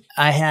 classic.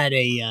 I had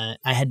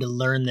to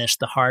learn this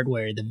the hard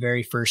way the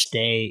very first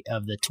day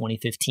of the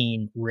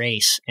 2015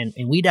 race. And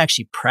we'd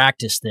actually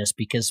practiced this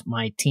because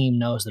my team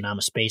knows that I'm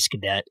a space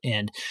cadet.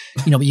 And,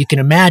 but you can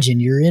imagine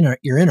you're in a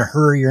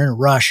hurry, you're in a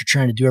rush, you're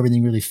trying to do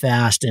everything really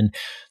fast. And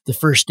the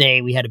first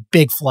day we had a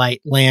big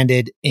flight,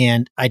 landed,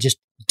 and I just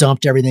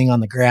dumped everything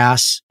on the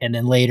grass. And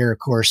then later, of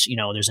course,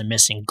 there's a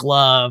missing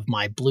glove.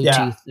 My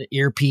Bluetooth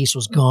earpiece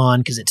was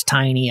gone because it's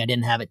tiny. I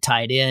didn't have it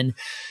tied in.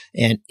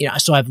 And,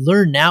 so I've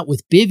learned now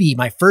with bivy,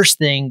 my first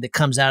thing that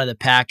comes out of the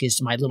pack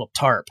is my little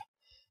tarp.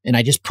 And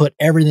I just put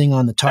everything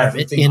on the tarp.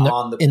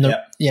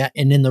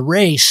 And in the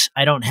race,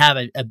 I don't have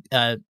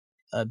a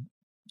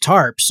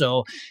tarp.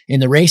 So in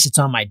the race, it's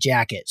on my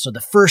jacket. So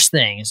the first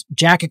thing is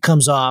jacket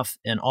comes off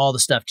and all the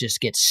stuff just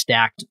gets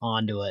stacked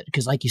onto it.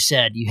 Because like you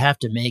said, you have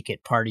to make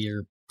it part of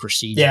your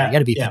procedure. You got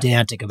to be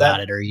pedantic about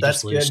it or you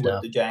just lose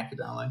stuff. With the jacket,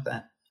 I like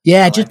that.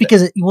 Yeah, just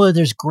because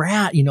there's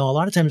grass, a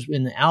lot of times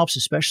in the Alps,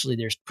 especially,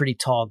 there's pretty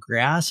tall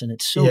grass and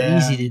it's so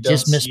easy to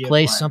just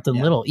misplace something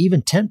little.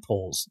 Even tent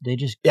poles, they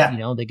just,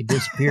 they could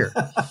disappear.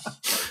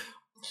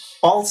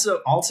 Also,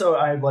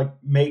 I've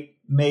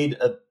made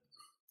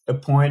a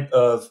point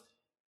of,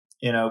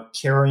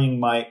 carrying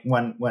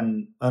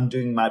when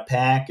undoing my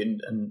pack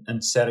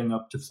and setting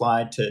up to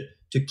fly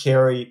to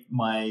carry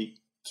my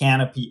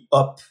canopy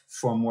up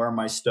from where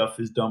my stuff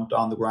is dumped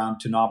on the ground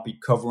to not be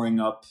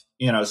covering up,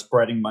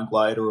 spreading my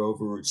glider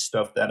over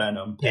stuff that I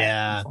don't.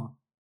 Yeah,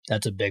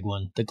 that's a big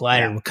one. The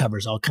glider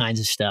covers all kinds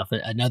of stuff.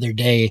 Another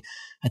day,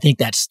 I think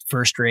that's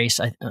first race.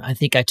 I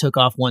think I took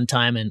off one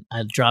time and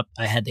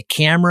I had the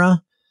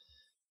camera,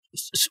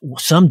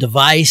 some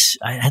device.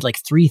 I had like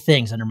 3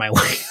 things under my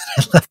wing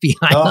that I left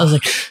behind. I was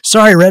like,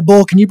 sorry, Red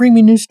Bull, can you bring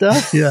me new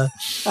stuff? Yeah.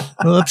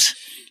 Oops.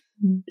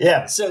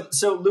 Yeah. So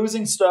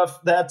losing stuff,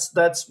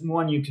 that's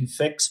one you can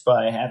fix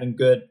by having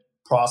good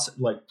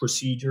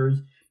procedures.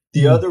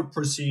 The other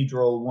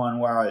procedural one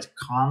where I was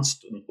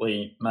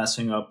constantly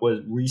messing up was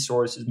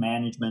resources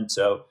management.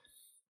 So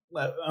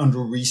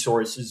under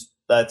resources,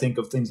 I think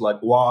of things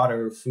like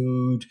water,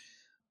 food,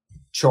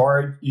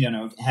 charge,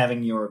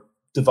 having your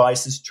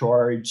devices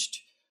charged,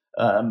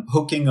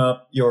 hooking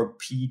up your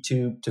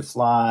P-tube to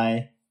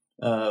fly,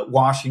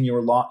 washing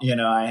your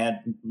I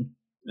had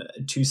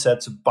 2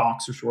 sets of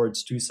boxer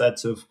shorts, 2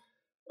 sets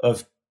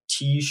of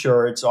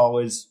T-shirts,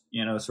 always,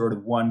 sort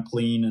of one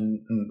clean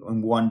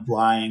and one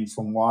drying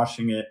from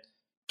washing it,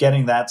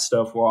 getting that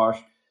stuff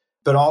washed,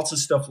 but also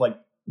stuff like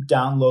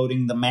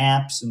downloading the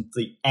maps and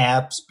the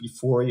apps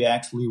before you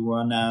actually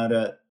run out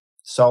of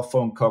cell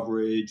phone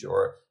coverage,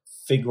 or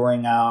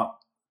figuring out,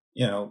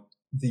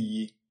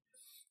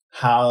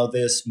 how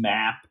this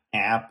map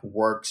app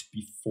works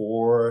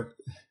before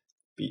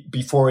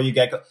you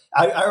get.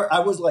 I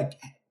was like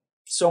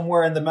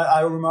somewhere in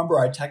I remember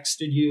I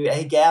texted you,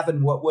 hey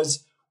Gavin, what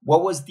was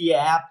the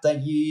app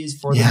that you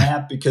used for the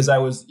map? Because I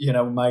was,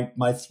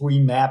 my 3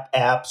 map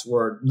apps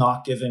were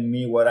not giving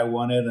me what I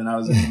wanted, and I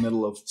was in the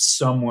middle of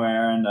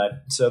somewhere, and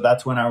so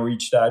that's when I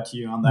reached out to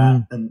you on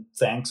that. And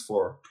thanks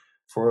for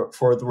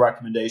the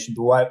recommendation.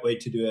 The right way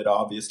to do it,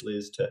 obviously,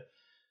 is to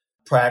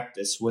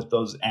practice with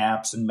those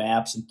apps and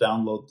maps and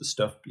download the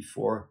stuff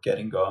before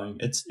getting going.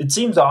 It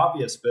seems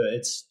obvious, but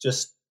it's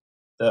just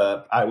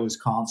I was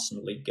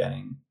constantly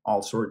getting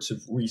all sorts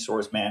of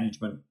resource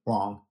management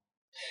wrong.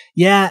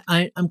 Yeah,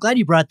 I'm glad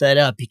you brought that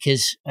up,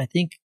 because I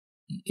think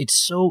it's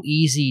so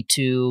easy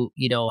to,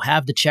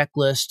 have the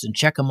checklist and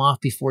check them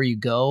off before you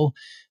go.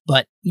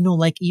 But,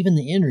 like even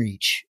the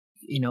InReach,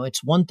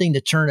 it's one thing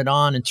to turn it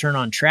on and turn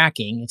on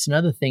tracking. It's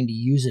another thing to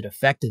use it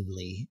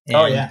effectively.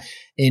 And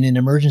in an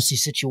emergency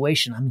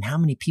situation, I mean, how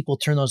many people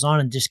turn those on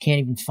and just can't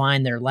even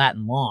find their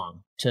Latin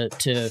long to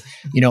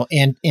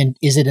and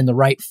is it in the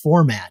right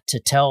format to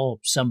tell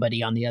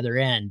somebody on the other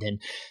end,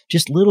 and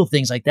just little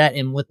things like that.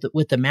 And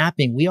with the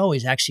mapping, we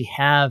always actually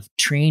have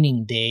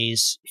training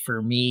days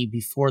for me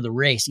before the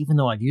race, even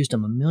though I've used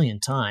them a million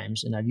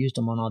times and I've used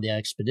them on all the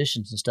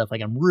expeditions and stuff.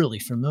 Like, I'm really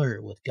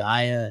familiar with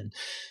Gaia and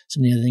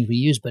some of the other things we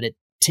use, but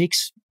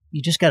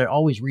you just got to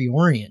always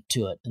reorient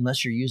to it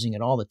unless you're using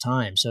it all the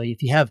time. So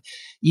if you have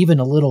even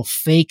a little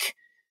fake,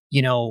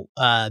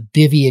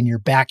 bivy in your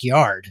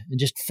backyard, and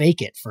just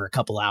fake it for a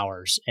couple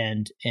hours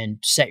and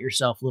set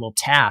yourself little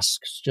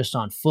tasks just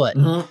on foot,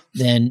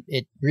 then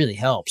it really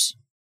helps.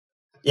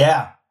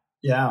 Yeah,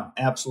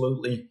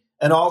 absolutely.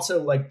 And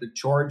also, like, the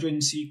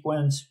charging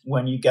sequence,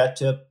 when you get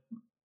to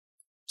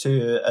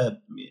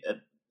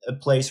a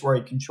place where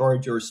you can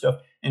charge your stuff,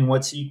 in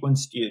what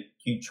sequence do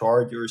you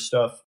charge your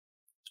stuff?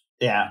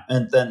 Yeah,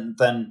 and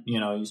then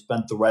you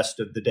spent the rest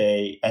of the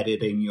day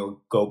editing your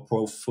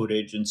GoPro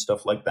footage and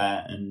stuff like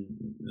that. And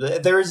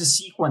there is a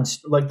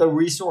sequence, like the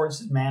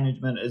resources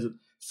management is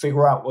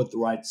figure out what the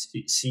right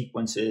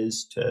sequence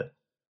is to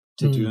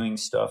doing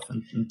stuff.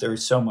 And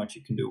there's so much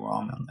you can do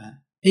wrong on that.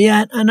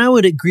 Yeah, and I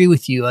would agree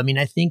with you. I mean,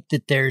 I think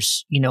that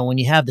there's, when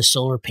you have the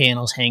solar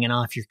panels hanging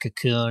off your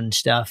cocoon and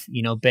stuff,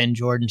 Ben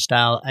Jordan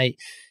style,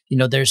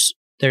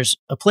 there's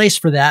a place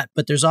for that,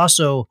 but there's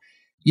also,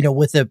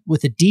 with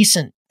a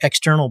decent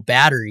external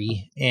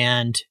battery,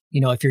 and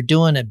if you're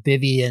doing a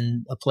bivy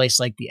in a place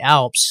like the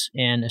Alps,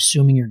 and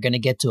assuming you're going to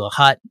get to a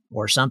hut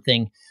or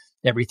something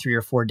every 3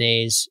 or 4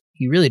 days,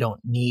 you really don't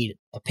need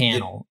a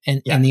panel.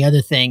 And the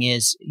other thing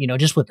is,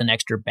 just with an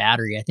extra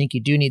battery, I think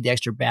you do need the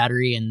extra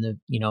battery and the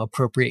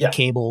appropriate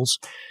cables.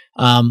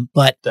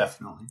 But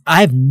definitely,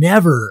 I've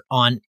never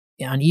on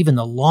on even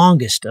the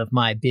longest of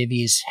my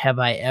bivvies have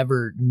I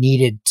ever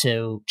needed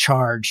to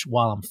charge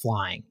while I'm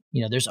flying.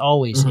 There's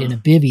always in a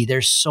bivvy,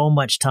 there's so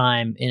much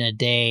time in a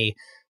day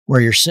where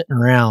you're sitting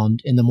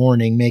around in the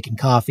morning making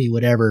coffee,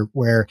 whatever,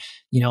 where,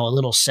 a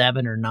little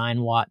 7 or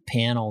 9 watt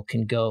panel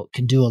can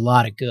do a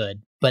lot of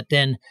good. But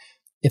then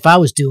if I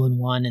was doing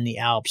one in the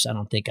Alps, I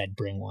don't think I'd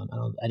bring one.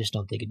 I just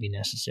don't think it'd be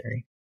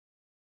necessary.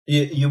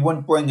 You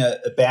wouldn't bring a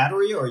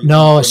battery, or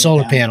no, a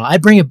solar panel. I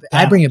bring a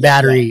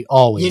battery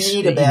always.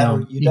 You need a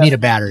battery. You need a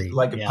battery,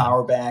 like a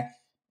power bank.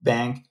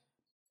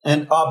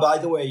 And by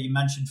the way, you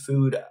mentioned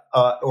food,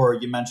 or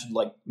you mentioned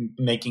like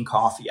making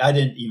coffee. I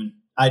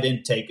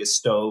didn't take a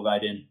stove. I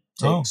didn't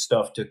take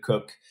stuff to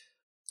cook,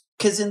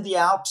 because in the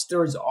Alps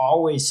there's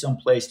always some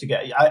place to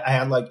get. I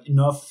had like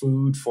enough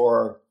food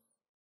for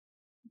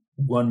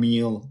one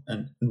meal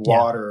and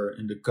water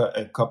and a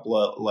couple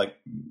of like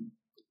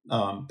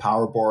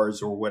power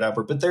bars or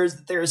whatever. But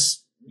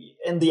there's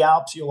in the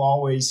Alps you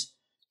always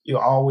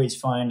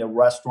find a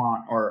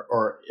restaurant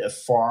or a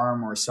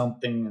farm or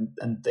something,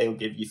 and they'll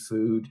give you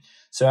food.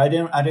 So I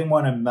didn't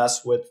want to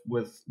mess with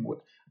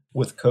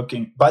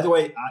cooking. By the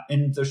way,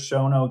 in the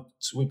show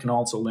notes we can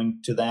also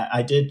link to that.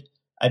 I did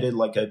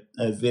like a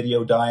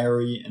video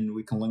diary, and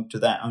we can link to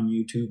that on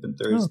YouTube. And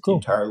there's the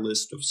entire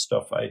list of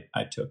stuff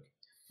I took.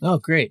 Oh,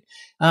 great.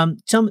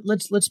 Tell me,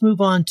 let's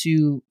move on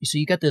to, so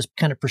you got this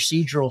kind of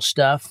procedural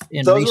stuff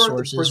in Those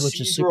resources, which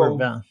is super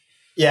valuable.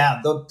 Yeah,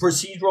 the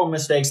procedural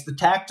mistakes, the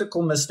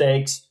tactical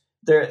mistakes,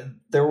 there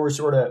were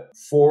sort of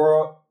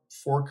four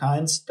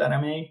kinds that I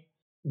made.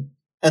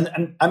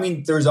 And I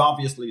mean, there's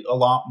obviously a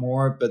lot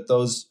more, but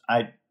those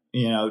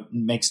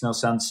makes no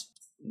sense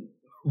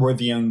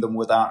reviewing them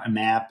without a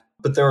map.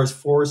 But there was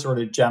 4 sort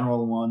of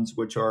general ones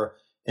which are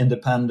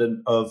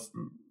independent of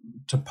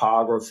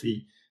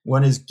topography.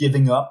 One is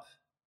giving up.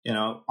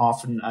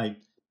 Often I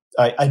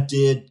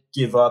did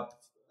give up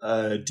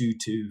due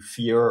to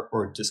fear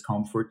or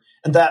discomfort,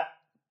 and that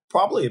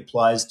probably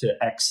applies to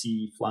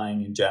XC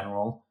flying in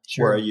general,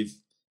 where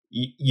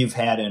you've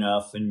had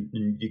enough and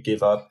you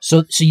give up.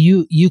 So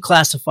you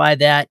classify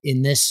that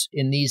in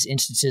these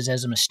instances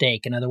as a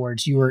mistake. In other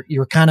words, you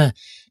were kind of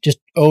just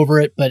over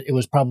it, but it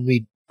was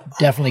probably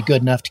definitely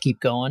good enough to keep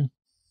going.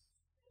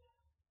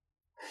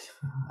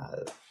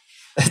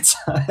 It's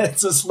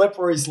a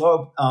slippery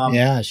slope.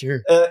 Yeah,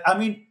 sure. I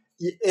mean,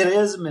 it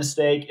is a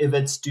mistake if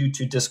it's due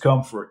to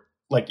discomfort.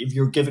 Like if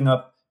you're giving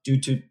up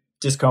due to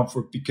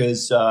discomfort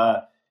because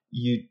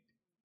you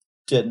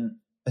didn't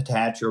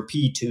attach your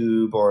P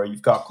tube, or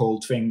you've got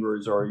cold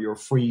fingers, or you're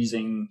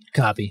freezing.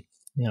 Copy.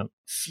 Yeah.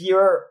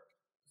 Fear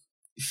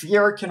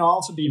can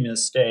also be a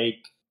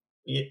mistake.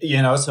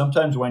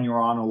 Sometimes when you're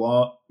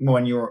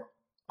on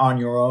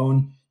your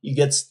own, you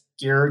get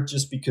scared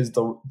just because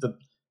the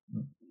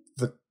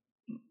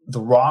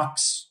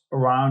rocks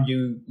around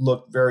you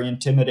look very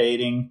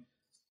intimidating,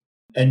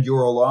 and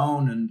you're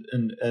alone.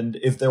 And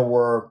if there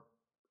were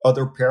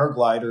other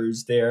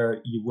paragliders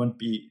there, you wouldn't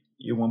be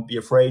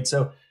afraid.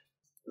 So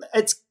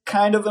it's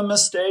kind of a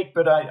mistake,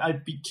 but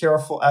I'd be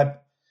careful.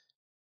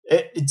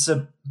 It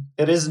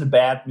isn't a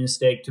bad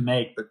mistake to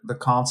make. The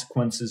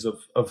consequences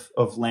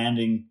of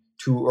landing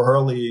too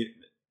early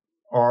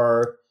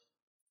are,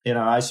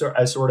 I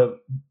sort of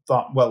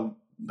thought, well,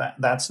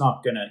 that's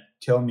not going to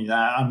kill me.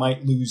 That I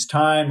might lose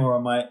time, or I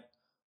might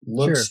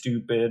look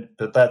stupid,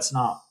 but that's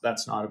not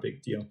a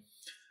big deal.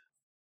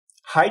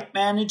 Height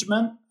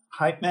management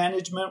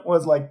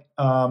was like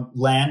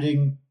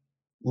landing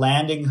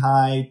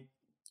high,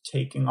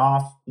 taking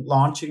off,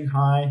 launching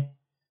high.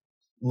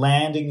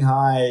 Landing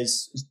high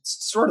is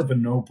sort of a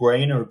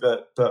no-brainer,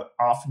 but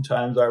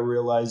oftentimes I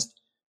realized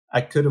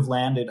I could have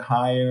landed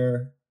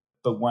higher,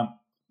 but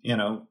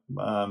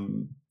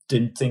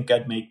didn't think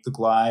I'd make the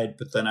glide,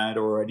 but then I'd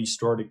already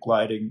started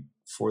gliding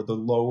for the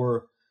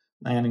lower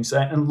landing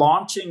site. And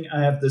launching,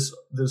 I have this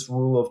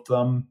rule of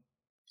thumb,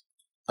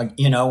 like,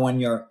 when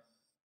you're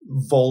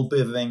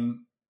volbiving,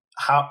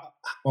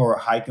 or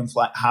hike and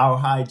fly, how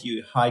high do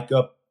you hike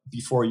up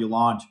before you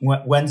launch?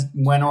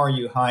 When are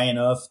you high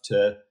enough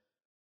to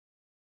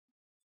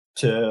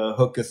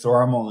hook a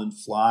thermal and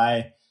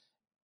fly?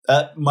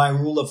 My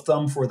rule of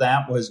thumb for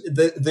that was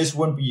this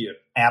wouldn't be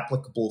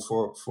applicable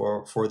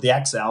for the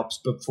X Alps,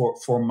 but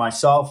for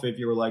myself, if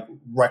you're like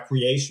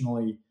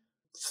recreationally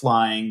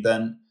flying,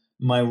 then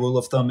my rule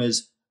of thumb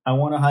is I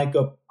want to hike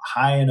up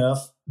high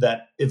enough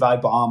that if I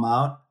bomb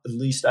out, at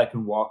least I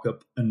can walk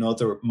up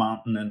another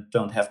mountain and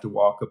don't have to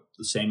walk up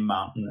the same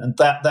mountain. And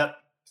that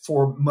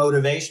for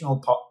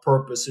motivational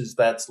purposes,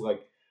 I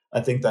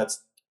think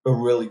that's a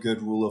really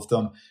good rule of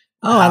thumb.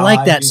 Oh, I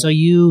like that. So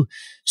you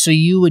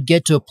would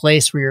get to a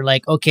place where you're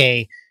like,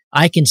 okay,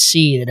 I can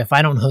see that if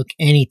I don't hook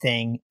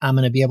anything, I'm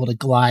going to be able to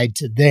glide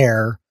to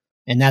there,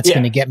 and that's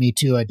going to get me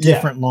to a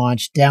different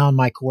launch down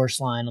my course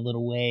line a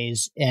little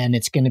ways, and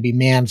it's going to be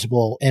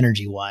manageable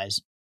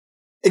energy-wise.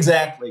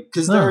 Exactly,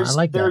 because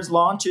there's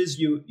launches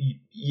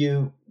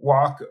you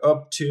walk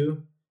up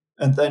to,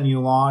 and then you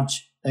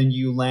launch and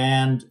you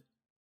land,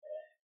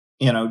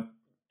 and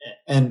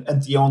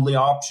the only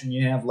option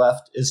you have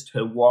left is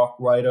to walk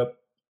right up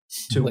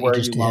to What where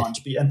you you just want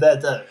to be, and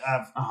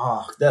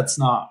that's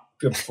not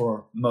good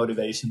for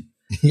motivation.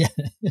 Yeah.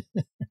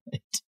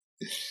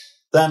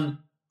 Then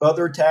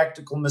other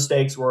tactical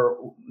mistakes were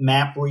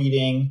map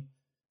reading,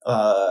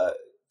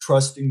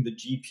 trusting the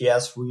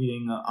GPS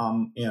reading,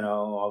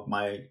 of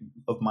my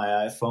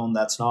iPhone.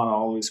 That's not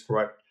always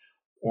correct,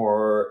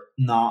 or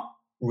not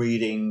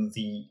reading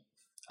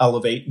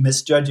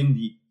misjudging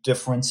the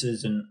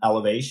differences in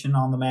elevation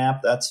on the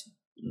map.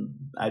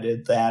 I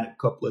did that a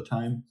couple of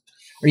times.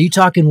 Are you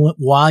talking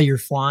while you're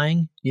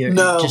flying?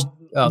 No,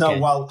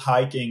 while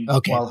hiking.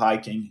 Okay. While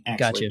hiking, actually.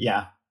 Gotcha.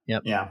 Yeah.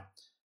 Yep. Yeah.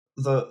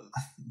 The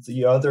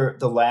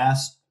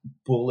last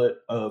bullet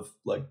of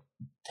like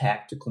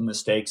tactical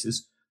mistakes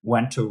is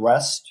when to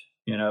rest.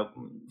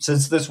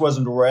 Since this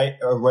wasn't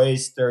a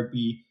race, there'd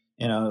be,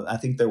 I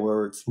think there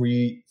were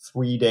three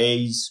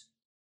days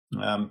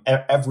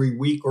every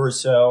week or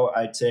so.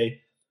 I'd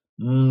say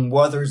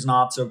weather's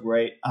not so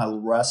great,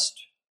 I'll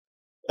rest.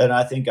 And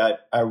I think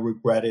I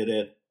regretted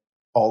it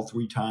all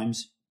 3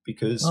 times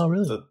because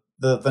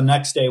the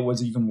next day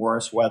was even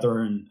worse weather,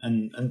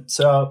 and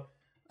so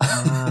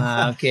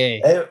okay.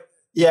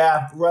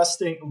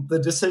 Resting, the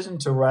decision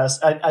to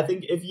rest. I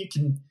think if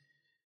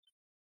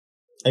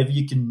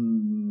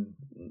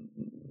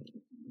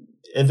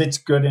it's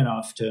good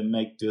enough to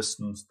make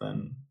distance,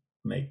 then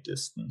make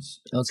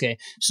distance. Okay.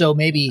 So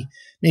maybe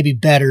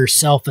better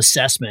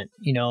self-assessment,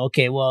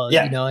 okay, well,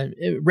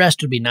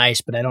 rest would be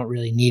nice, but I don't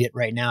really need it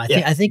right now.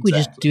 I think we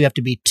just do have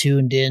to be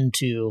tuned in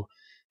to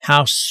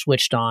how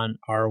switched on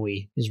are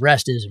we, because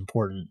rest is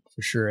important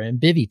for sure. And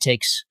bivy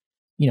takes,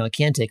 it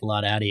can take a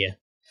lot out of you.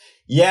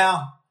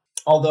 Yeah.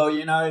 Although,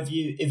 if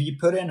you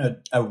put in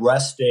a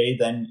rest day,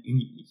 then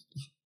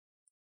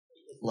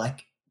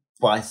like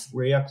by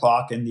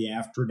 3:00 in the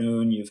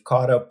afternoon, you've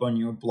caught up on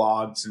your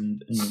blogs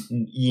and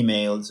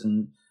emails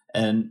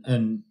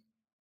and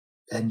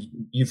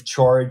you've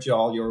charged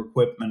all your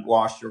equipment,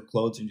 washed your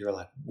clothes, and you're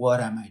like,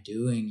 what am I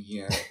doing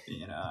here?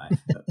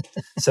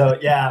 So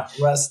yeah,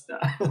 rest.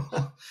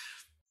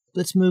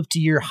 Let's move to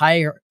your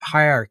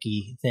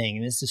hierarchy thing.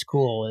 And this is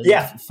cool.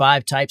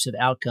 5 types of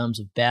outcomes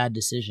of bad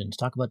decisions.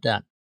 Talk about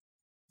that.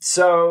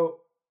 So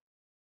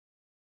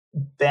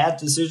bad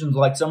decisions,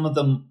 like some of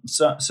the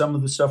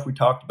stuff we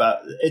talked about,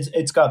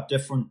 it's got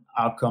different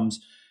outcomes,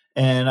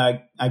 and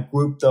I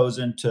grouped those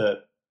into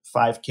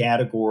 5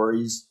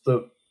 categories.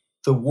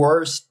 The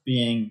worst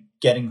being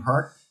getting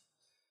hurt.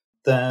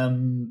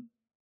 Then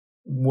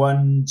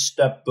one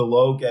step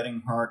below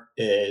getting hurt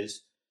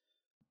is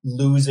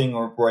losing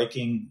or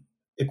breaking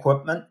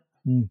equipment.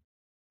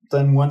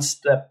 Then one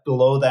step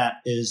below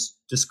that is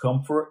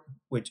discomfort,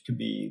 which could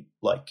be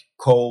like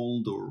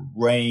cold or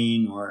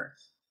rain or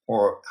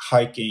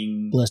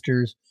hiking,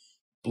 blisters,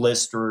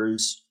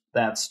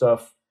 that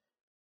stuff.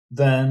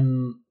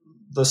 Then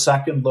the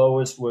second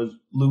lowest was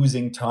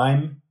losing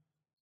time,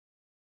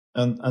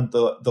 and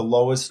the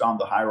lowest on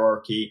the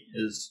hierarchy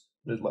is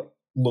like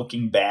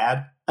looking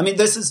bad. I mean,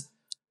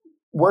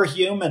 we're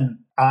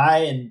human.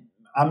 I'm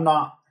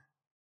not,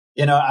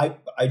 I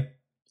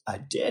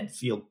did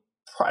feel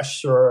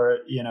pressure,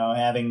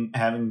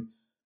 having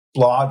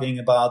blogging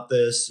about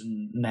this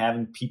and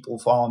having people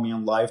follow me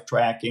on live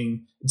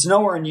tracking. It's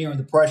nowhere near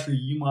the pressure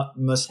you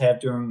must have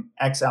during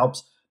X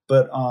Alps,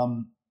 but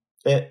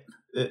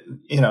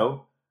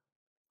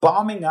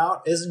bombing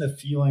out isn't a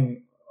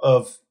feeling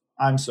of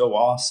I'm so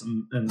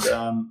awesome and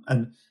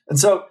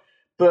so,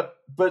 but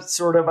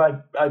sort of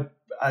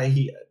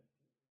I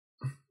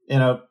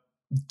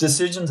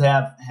decisions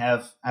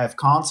have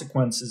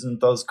consequences, and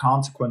those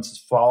consequences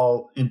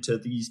fall into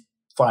these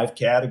 5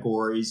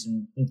 categories,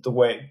 and the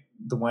way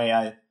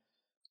I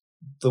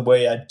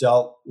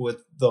dealt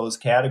with those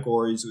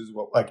categories was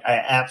like I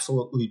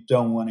absolutely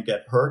don't want to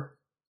get hurt,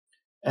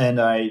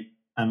 and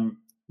I'm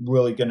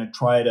really going to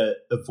try to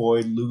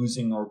avoid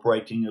losing or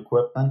breaking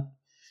equipment,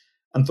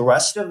 and the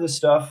rest of the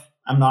stuff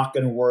I'm not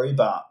going to worry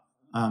about.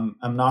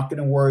 I'm not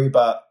going to worry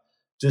about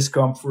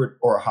discomfort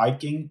or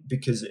hiking,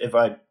 because if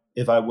I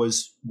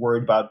was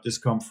worried about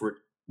discomfort,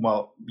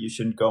 well, you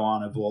shouldn't go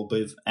on a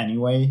Volbiv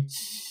anyway.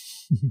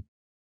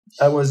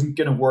 I wasn't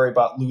going to worry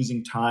about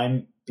losing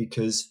time,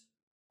 because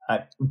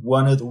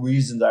one of the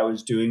reasons I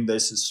was doing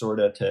this is sort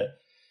of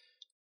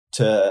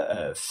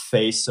to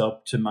face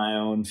up to my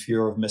own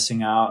fear of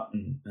missing out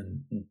and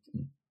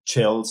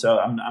chill. So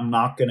I'm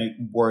not going to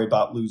worry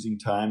about losing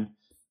time.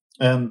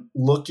 And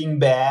looking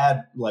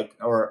bad, like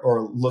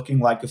or looking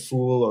like a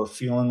fool or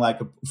feeling like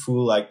a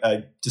fool,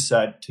 I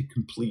decided to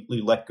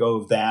completely let go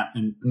of that.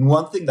 And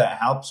one thing that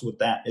helps with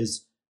that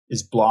is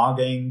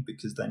blogging,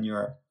 because then you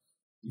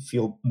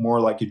feel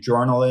more like a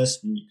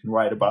journalist and you can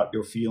write about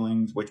your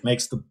feelings, which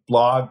makes the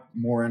blog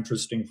more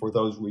interesting for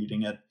those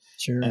reading it.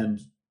 Sure. And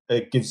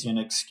it gives you an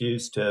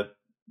excuse to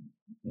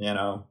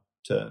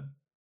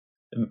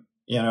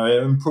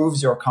it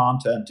improves your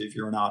content if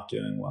you're not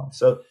doing well.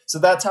 So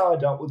that's how I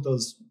dealt with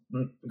those,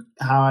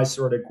 how I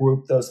sort of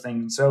grouped those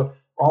things. So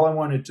all I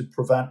wanted to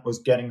prevent was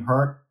getting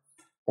hurt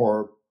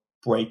or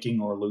breaking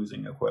or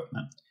losing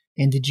equipment.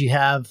 And did you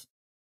have,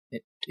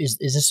 is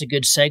this a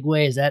good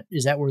segue? Is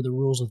that where the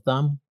rules of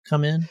thumb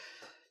come in?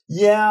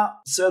 Yeah.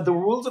 So the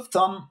rules of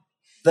thumb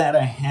that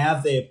I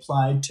have, they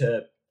apply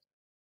to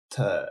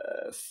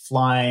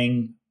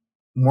flying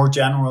more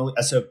generally.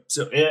 So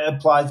it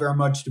applies very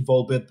much to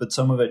Volbip, but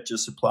some of it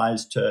just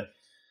applies to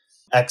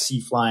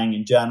XC flying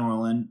in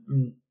general. And,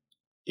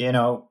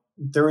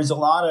 there is a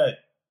lot of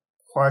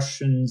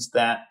questions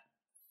that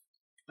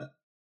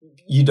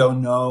you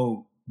don't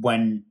know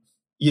when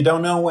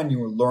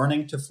you're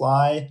learning to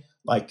fly.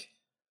 Like,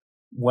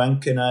 when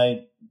can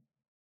I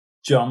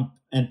jump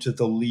into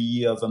the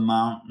lee of a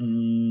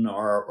mountain,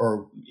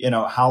 or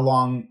how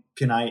long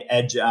can I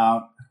edge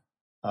out?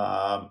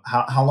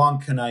 How long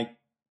can I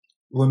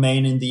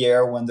remain in the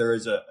air when there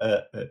is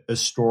a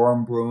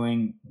storm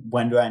brewing?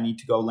 When do I need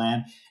to go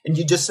land? And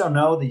you just don't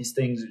know these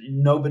things.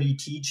 Nobody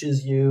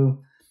teaches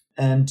you,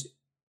 and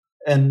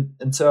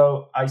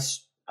so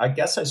I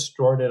guess I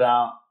started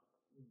out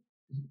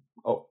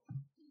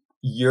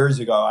years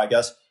ago, I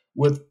guess,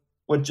 with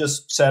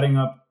just setting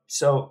up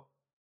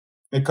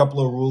a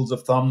couple of rules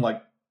of thumb,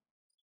 like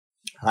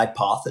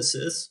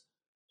hypothesis,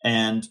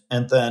 and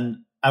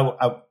then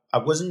I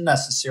wasn't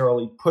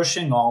necessarily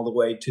pushing all the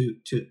way to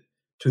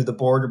the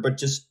border, but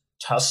just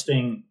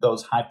testing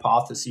those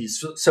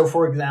hypotheses. So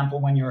for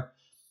example, when you're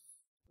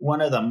one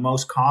of the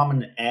most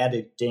common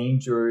added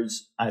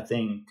dangers, I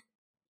think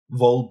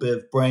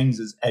Volbiv brings,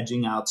 is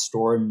edging out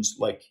storms.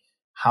 Like,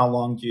 how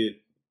long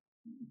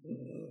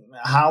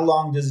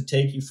does it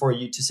take you for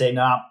you to say,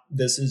 nah,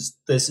 this is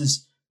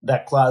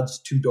that cloud's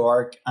too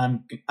dark,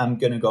 I'm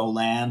gonna go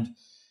land.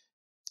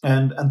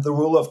 And the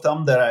rule of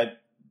thumb that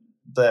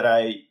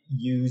I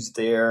use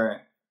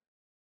there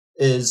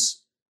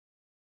is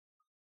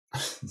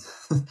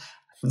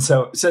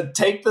so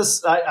take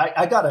this.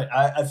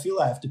 I feel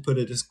I have to put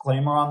a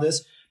disclaimer on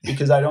this,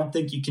 because I don't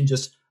think you can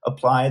just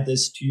apply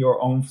this to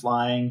your own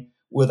flying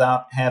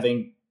without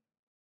having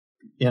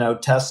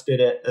tested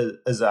it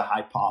as a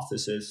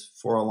hypothesis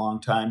for a long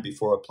time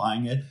before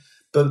applying it.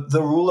 But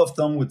the rule of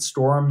thumb with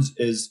storms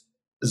is,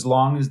 as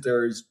long as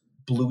there's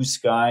blue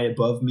sky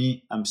above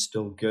me, I'm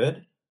still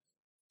good.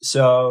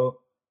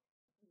 So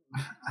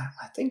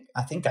I think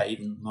I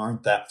even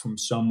learned that from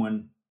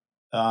someone.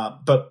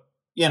 But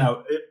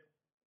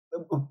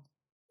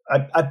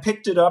I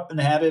picked it up and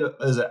had it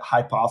as a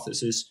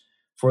hypothesis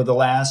for the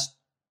last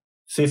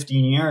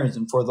 15 years.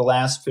 And for the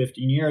last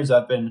 15 years,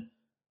 I've been,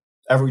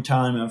 every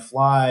time I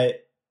fly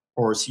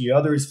or see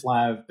others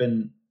fly, I've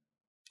been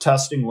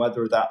testing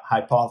whether that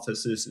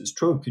hypothesis is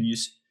true.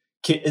 Is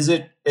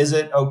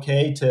it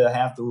okay to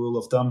have the rule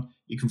of thumb?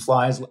 You can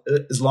fly as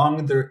long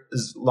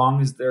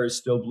as there is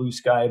still blue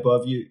sky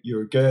above you,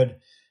 you're good.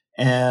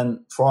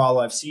 And for all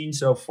I've seen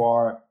so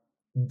far,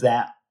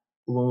 that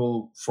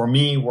rule for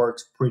me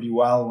works pretty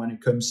well when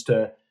it comes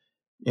to,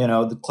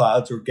 the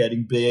clouds are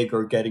getting big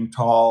or getting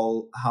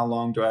tall. How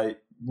long do I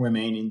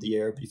remain in the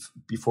air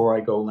before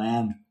I go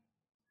land?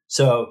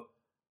 So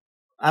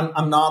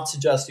I'm not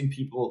suggesting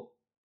people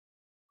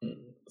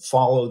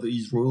follow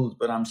these rules,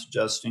 but I'm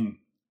suggesting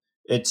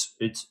it's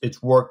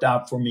worked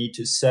out for me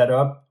to set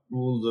up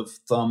rules of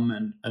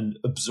thumb and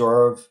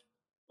observe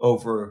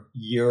over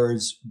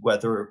years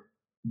whether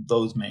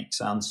those make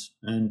sense.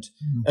 And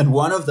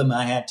one of them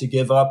I had to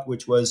give up,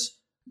 which was,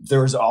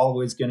 there's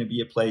always going to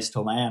be a place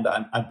to land.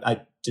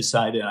 I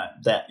decided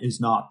that is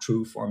not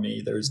true for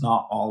me. There's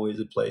not always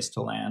a place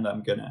to land. I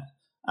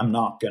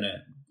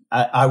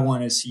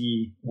want to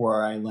see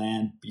where I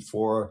land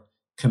before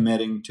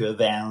committing to a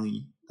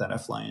valley that I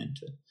fly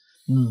into.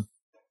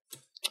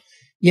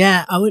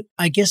 Yeah,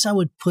 I guess I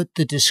would put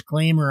the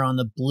disclaimer on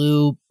the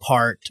blue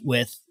part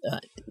with,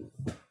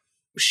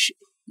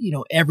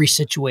 every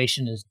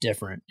situation is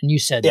different. And you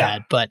said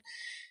that, but,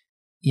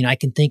 I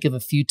can think of a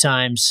few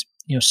times,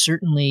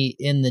 certainly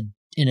in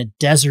a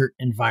desert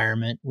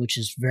environment, which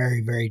is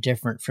very, very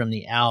different from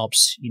the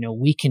Alps,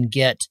 we can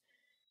get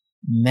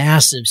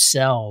massive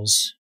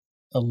cells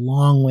a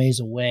long ways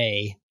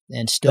away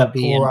and still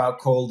be pour out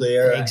cold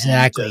air.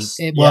 Exactly.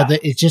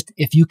 It's just,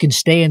 if you can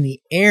stay in the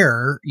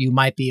air, you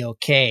might be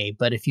okay.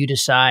 But if you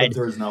decide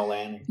there's no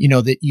landing,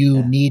 that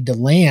you need to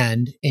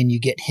land and you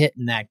get hit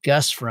in that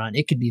gust front,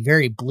 it could be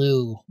very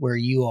blue where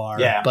you are.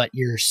 Yeah. But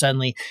you're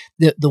suddenly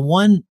the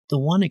one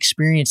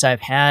experience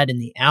I've had in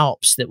the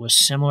Alps that was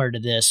similar to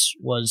this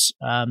was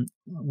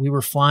we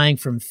were flying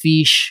from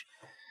Fiche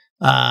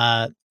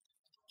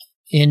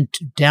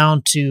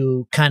down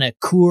to kind of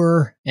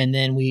Chur, and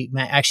then we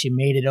actually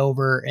made it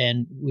over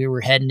and we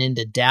were heading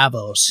into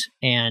Davos,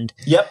 and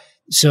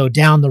so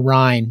down the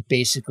Rhine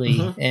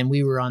basically. And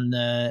we were on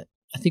the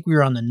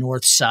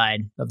north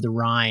side of the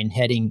Rhine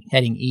heading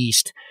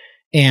east,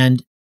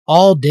 and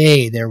all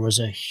day there was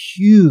a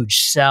huge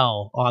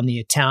cell on the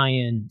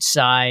Italian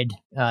side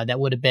that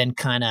would have been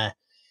kind of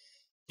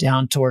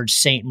down towards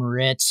St.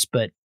 Moritz,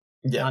 but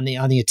on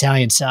the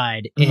Italian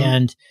side,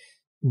 and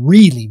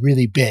really,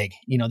 really big.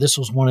 This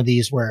was one of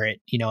these where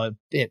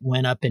it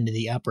went up into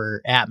the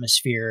upper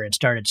atmosphere and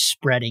started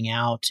spreading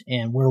out.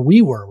 And where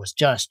we were was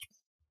just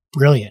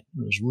brilliant.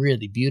 It was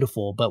really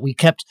beautiful. But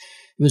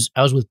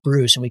I was with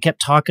Bruce, and we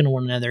kept talking to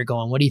one another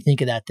going, what do you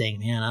think of that thing?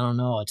 Man, I don't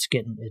know.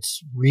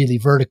 It's really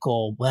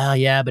vertical. Well,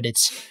 yeah, but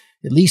it's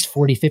at least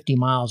 40, 50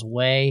 miles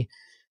away,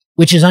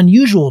 which is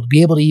unusual to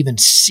be able to even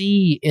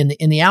see. In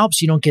the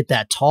Alps, you don't get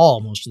that tall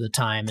most of the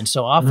time. And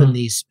so often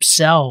these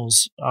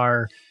cells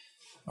are,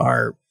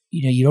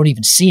 you don't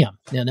even see them.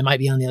 They might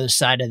be on the other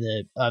side of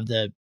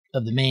the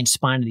main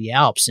spine of the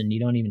Alps, and you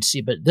don't even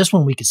see. But this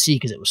one we could see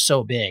because it was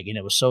so big and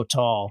it was so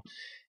tall.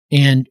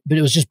 But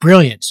it was just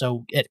brilliant.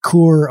 So at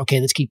Kure, okay,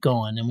 let's keep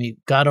going. And we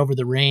got over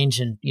the range,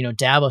 and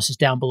Davos is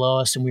down below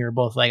us, and we were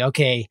both like,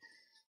 okay,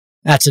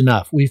 that's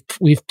enough.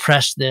 We've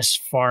pressed this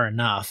far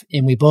enough.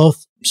 And we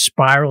both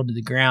spiraled to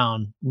the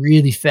ground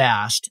really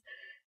fast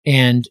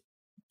and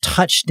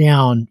touched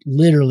down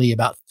literally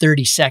about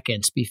 30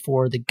 seconds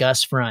before the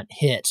gust front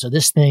hit. So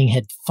this thing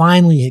had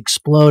finally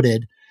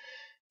exploded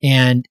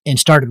and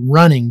started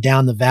running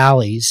down the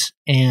valleys.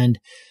 And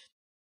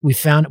we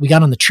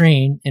got on the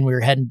train, and we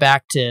were heading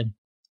back to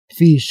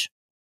Fiche,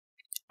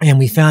 and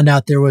we found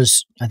out there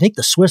was, I think,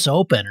 the Swiss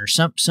Open or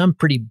some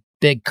pretty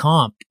big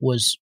comp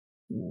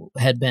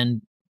had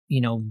been,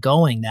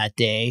 going that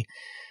day.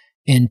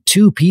 And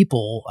two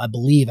people, I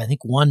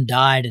think one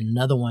died and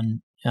another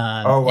one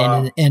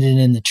ended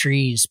in the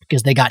trees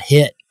because they got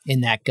hit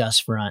in that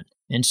gust front.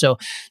 And so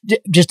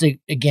just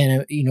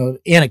again,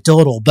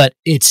 anecdotal, but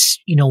it's,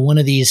 one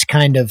of these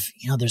kind of,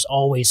 there's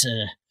always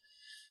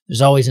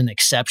an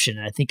exception.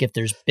 And I think if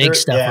there's big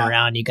stuff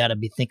around, you got to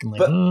be thinking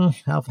like,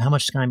 how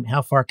much time,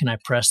 how far can I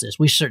press this?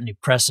 We certainly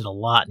press it a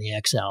lot in the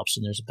X Alps,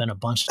 and there's been a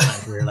bunch of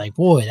times where you're like,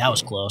 boy, that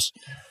was close.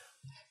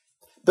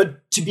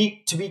 But to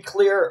be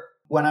clear,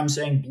 when I'm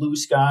saying blue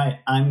sky,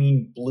 I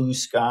mean blue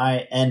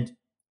sky. And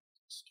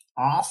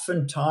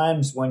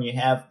oftentimes when you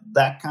have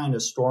that kind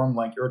of storm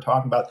like you're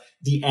talking about,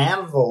 the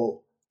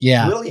anvil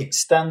really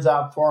extends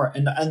out far.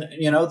 And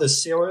the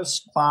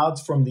cirrus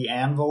clouds from the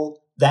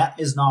anvil, that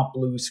is not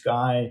blue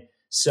sky.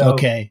 So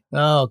okay.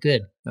 Oh,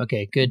 good.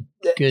 Okay, good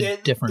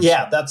difference.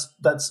 Yeah,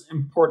 that's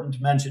important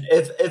to mention.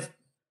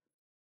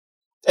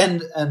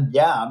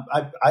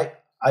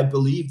 I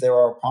believe there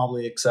are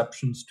probably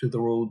exceptions to the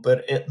rule,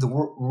 but the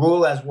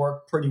rule has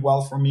worked pretty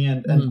well for me.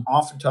 And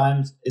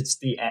oftentimes it's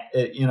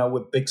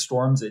with big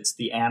storms, it's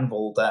the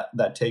anvil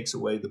that takes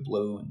away the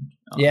blue. And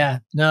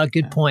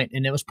good point.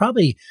 And it was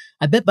probably,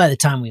 I bet by the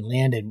time we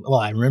landed, well,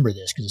 I remember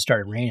this because it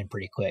started raining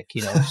pretty quick,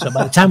 So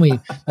by the time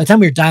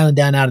we were dialing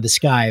down out of the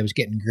sky, it was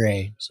getting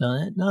gray. So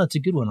it's a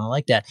good one. I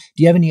like that.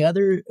 Do you have any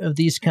other of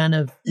these kind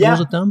of rules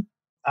of thumb?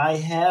 I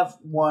have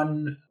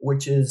one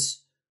which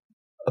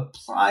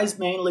applies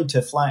mainly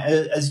to flying,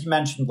 as you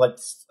mentioned, like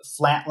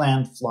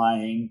flatland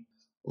flying,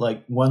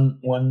 like one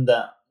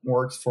that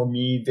works for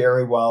me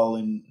very well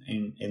in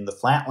the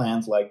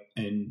flatlands, like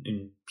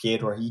in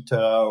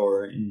Piedrahita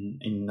or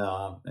in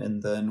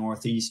the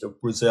northeast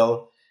of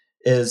Brazil,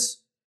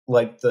 is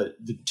like the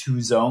two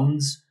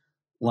zones.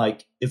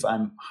 Like if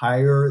I'm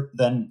higher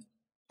than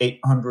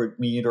 800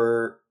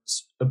 meters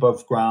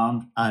above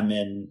ground, I'm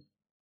in,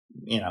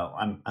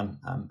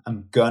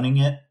 I'm gunning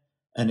it,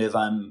 and if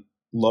I'm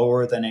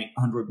lower than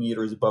 800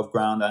 meters above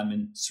ground, I'm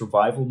in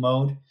survival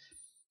mode.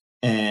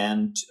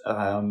 And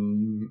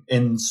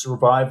in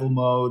survival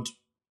mode,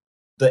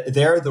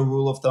 the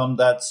rule of thumb,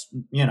 that's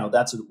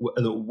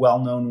a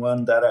well-known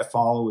one that I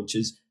follow, which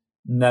is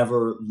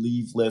never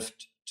leave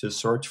lift to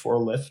search for a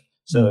lift.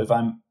 So if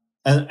I'm,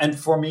 and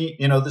for me,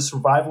 the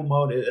survival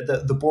mode,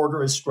 the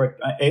border is strict,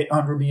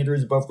 800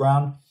 meters above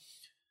ground.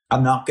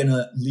 I'm not going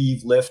to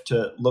leave lift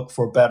to look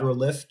for better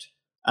lift.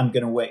 I'm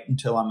going to wait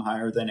until I'm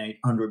higher than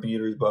 800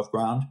 meters above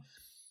ground.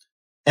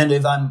 And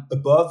if I'm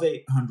above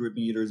 800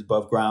 meters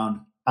above ground,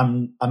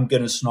 I'm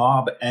going to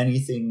snob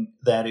anything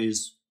that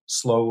is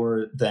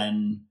slower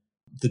than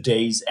the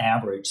day's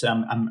average. So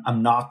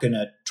I'm not going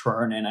to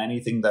turn in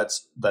anything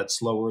that's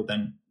slower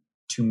than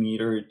 2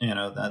 meters.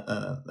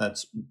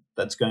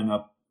 That's going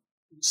up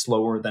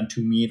slower than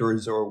 2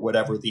 meters or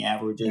whatever the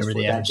average is for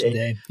that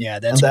day. Yeah,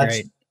 that's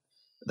great.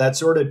 That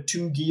sort of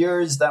 2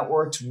 gears, that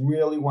works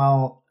really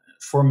well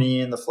for me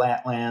in the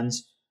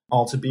flatlands.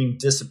 Also being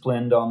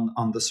disciplined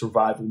on the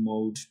survival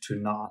mode to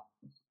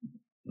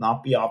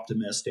not be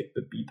optimistic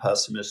but be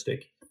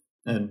pessimistic.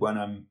 And when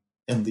I'm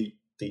in the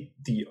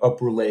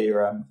upper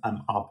layer,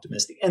 I'm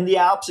optimistic. In the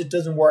Alps, it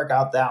doesn't work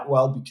out that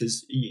well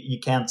because you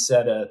can't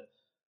set a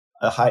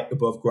height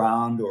above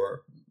ground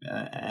or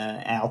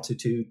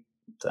altitude.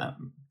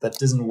 That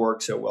doesn't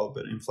work so well,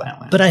 but in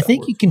flatlands. But I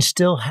think you can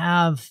still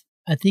have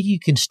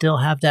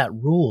that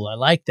rule. I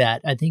like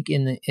that. I think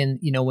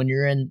when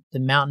you're in the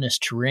mountainous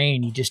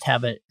terrain, you just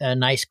have a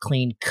nice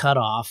clean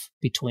cutoff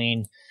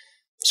between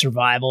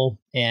survival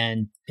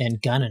and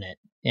gunning it.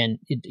 And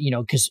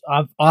because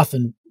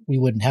often we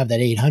wouldn't have that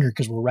 800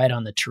 because we're right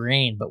on the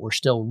terrain, but we're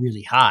still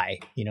really high.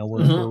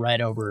 We're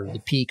right over the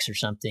peaks or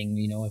something.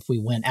 If we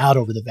went out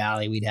over the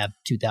valley, we'd have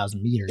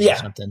 2,000 meters or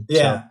something.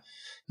 Yeah.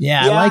 So,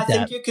 I like that. I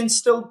think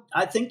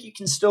you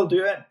can still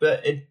do it,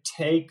 but it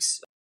takes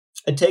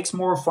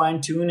more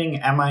fine tuning.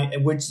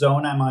 Which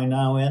zone am I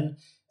now in?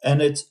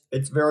 And it's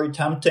very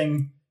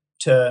tempting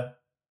to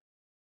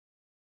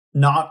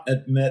not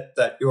admit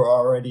that you're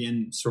already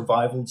in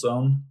survival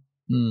zone,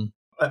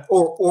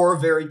 or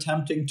very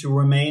tempting to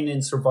remain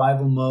in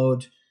survival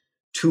mode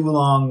too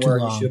long where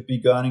you should be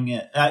gunning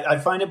it. I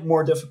find it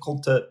more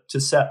difficult to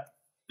set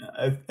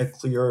a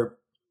clear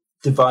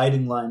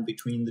dividing line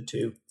between the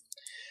two.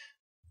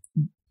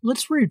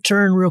 Let's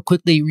return real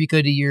quickly,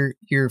 Rico, to your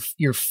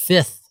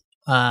fifth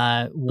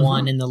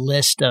one in the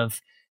list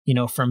of,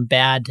 from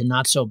bad to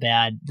not so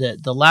bad.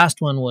 The last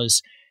one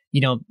was,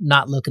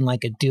 not looking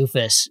like a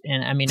doofus.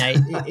 And I mean,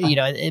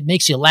 it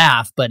makes you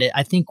laugh, but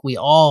I think we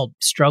all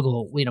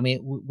struggle.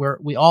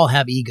 We all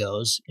have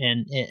egos,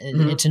 and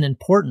it's an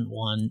important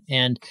one.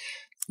 And,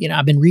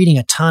 I've been reading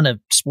a ton of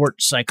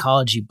sports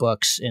psychology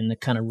books in the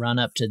kind of run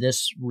up to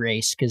this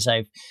race, because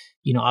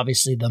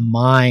obviously the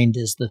mind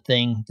is the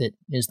thing that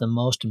is the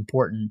most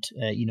important.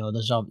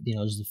 There's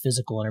the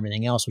physical and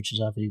everything else, which is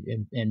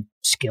obviously and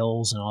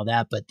skills and all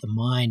that, but the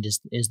mind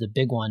is the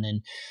big one.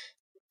 And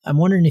I'm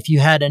wondering if you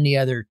had any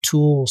other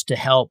tools to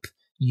help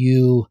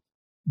you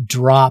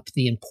drop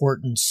the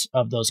importance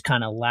of those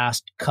kind of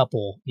last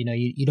couple.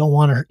 You don't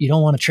want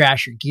to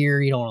trash your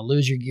gear, you don't want to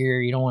lose your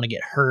gear, you don't want to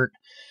get hurt.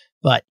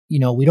 But,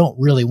 we don't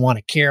really want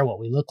to care what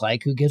we look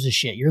like. Who gives a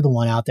shit? You're the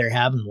one out there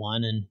having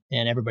one,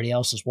 and everybody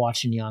else is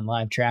watching you on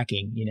live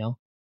tracking,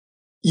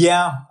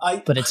 Yeah.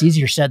 But it's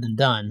easier said than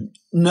done.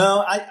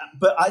 No,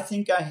 but I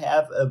think I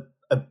have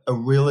a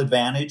real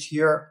advantage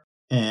here,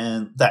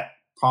 and that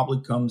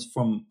probably comes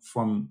from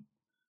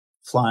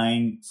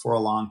flying for a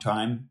long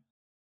time.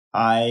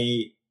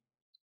 I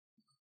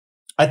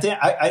think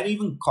I'd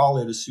even call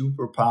it a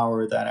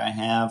superpower that I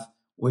have,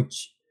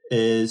 which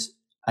is,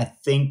 I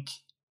think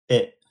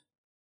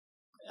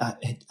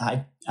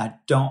I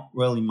don't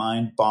really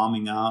mind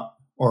bombing out,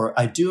 or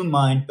I do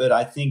mind, but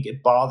I think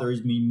it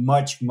bothers me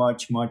much,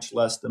 much, much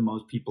less than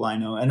most people I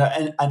know. And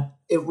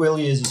it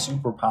really is a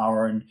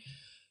superpower, and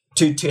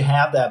to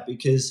have that,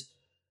 because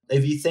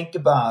if you think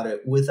about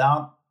it,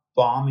 without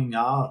bombing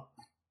out,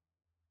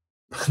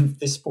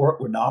 this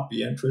sport would not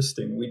be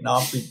interesting. We'd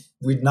not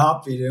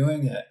be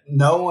doing it.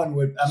 No one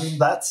would. I mean,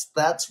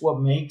 that's what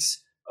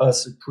makes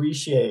us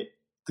appreciate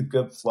the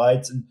good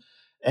flights,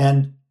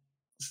 and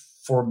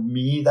for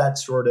me, that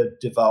sort of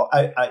developed.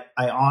 I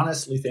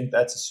honestly think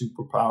that's a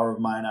superpower of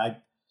mine.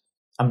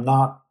 I'm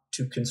not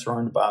too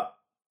concerned about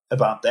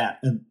that,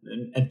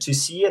 and to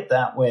see it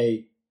that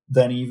way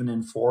then even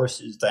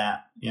enforces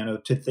that.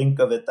 To think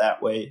of it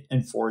that way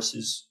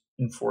enforces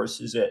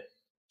it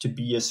to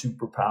be a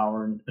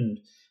superpower, and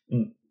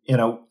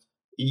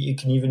you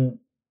can even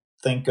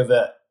think of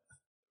it,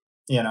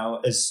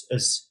 as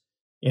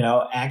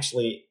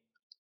actually,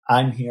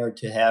 I'm here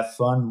to have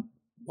fun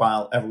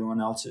while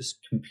everyone else is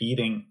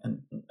competing.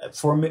 And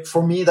for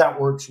me, that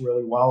works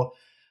really well.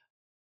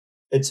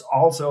 It's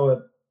also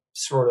a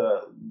sort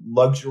of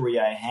luxury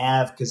I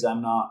have, because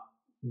I'm not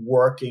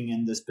working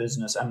in this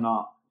business. I'm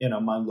not,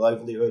 my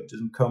livelihood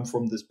doesn't come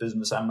from this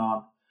business. I'm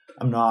not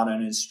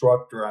an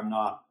instructor. I'm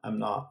not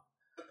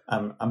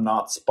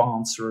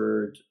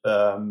sponsored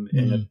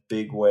in a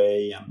big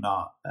way.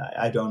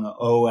 I don't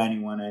owe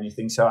anyone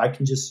anything. So I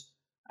can just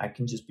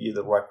be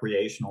the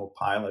recreational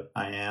pilot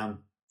I am.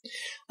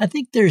 I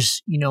think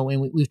there's,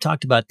 and we've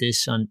talked about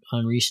this on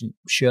recent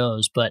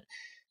shows, but,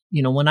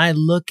 when I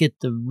look at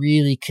the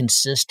really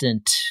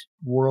consistent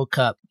World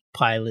Cup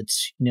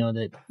pilots,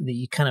 that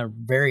you kind of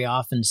very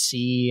often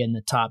see in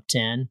the top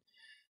 10,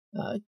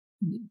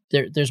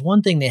 there's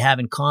one thing they have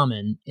in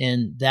common,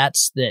 and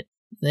that's that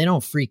they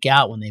don't freak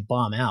out when they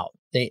bomb out.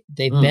 They've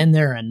been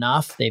there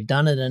enough. They've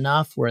done it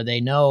enough where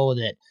they know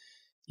that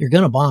you're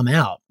going to bomb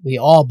out. We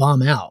all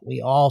bomb out.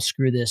 We all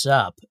screw this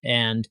up.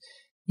 And,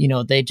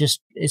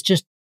 it's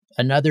just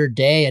another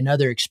day,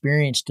 another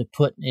experience to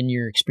put in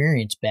your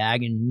experience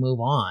bag and move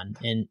on.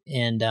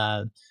 And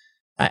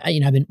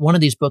I've been, one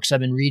of these books I've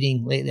been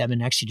reading lately, I've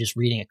been actually just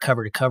reading it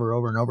cover to cover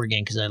over and over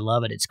again, because I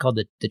love it. It's called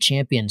The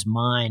Champion's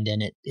Mind.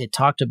 And it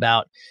talked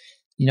about,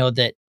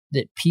 that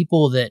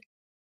people that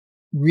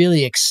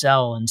really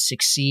excel and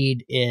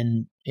succeed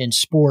in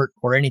sport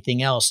or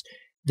anything else,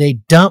 they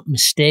dump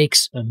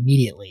mistakes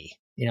immediately.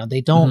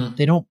 They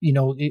don't,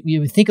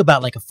 you think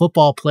about like a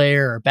football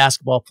player or a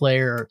basketball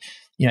player, or,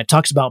 it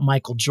talks about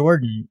Michael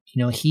Jordan.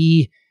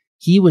 He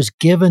was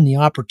given the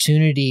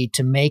opportunity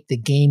to make the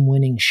game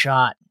winning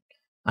shot.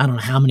 I don't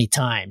know how many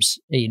times,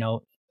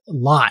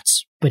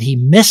 lots, but he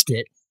missed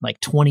it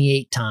like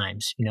 28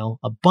 times,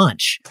 a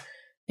bunch.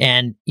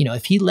 And,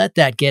 if he let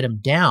that get him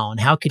down,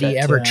 how could he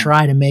ever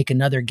try to make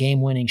another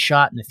game winning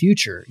shot in the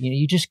future?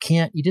 You just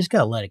can't, you just got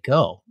to let it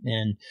go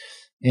and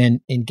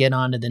get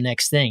on to the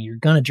next thing. You're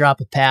going to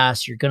drop a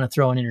pass. You're going to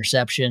throw an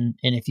interception.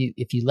 And if you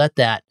let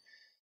that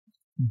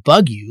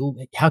bug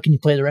you, how can you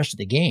play the rest of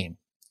the game?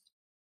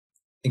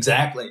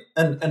 Exactly.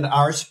 And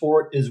our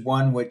sport is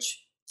one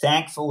which,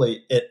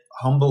 thankfully, it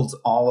humbles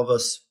all of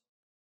us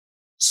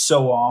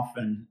so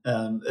often.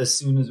 As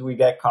soon as we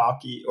get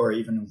cocky, or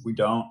even if we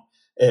don't,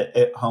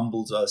 it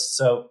humbles us.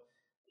 So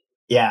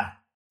yeah,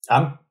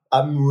 I'm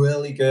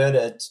really good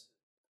at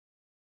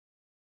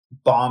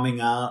bombing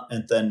out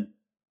and then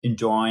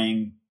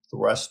enjoying the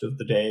rest of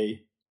the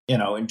day,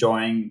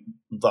 enjoying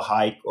the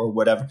hike or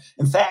whatever.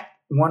 In fact,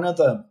 one of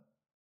the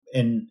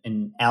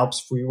in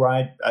Alps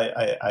Freeride,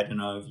 I don't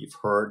know if you've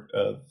heard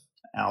of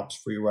Alps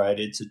Freeride.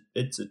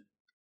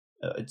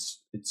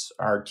 It's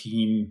our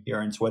team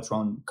here in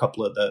Switzerland. A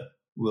couple of the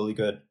really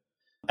good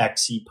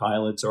XC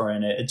pilots are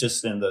in it. It's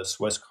just in the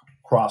Swiss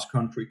Cross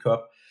Country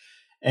Cup,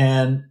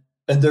 and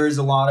there's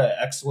a lot of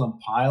excellent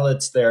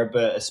pilots there,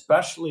 but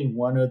especially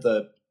one of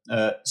the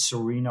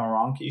Serena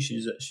Ronke.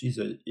 She's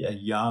a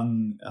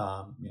young,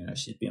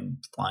 she's been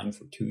flying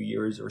for 2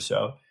 years or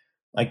so.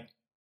 Like,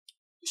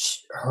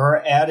 her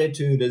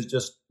attitude is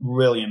just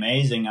really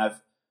amazing.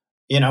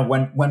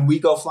 When we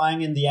go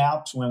flying in the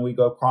Alps, when we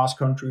go cross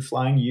country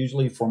flying,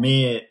 usually for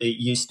me, it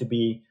used to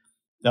be,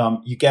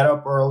 you get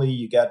up early,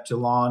 you get to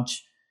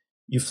launch,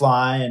 you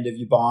fly, and if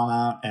you bomb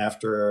out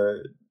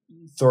after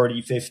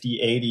 30,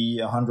 50,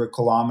 80, 100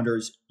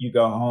 kilometers, you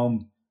go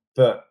home.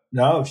 But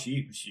no,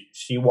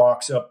 she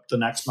walks up the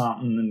next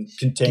mountain and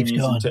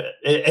continues.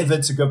 If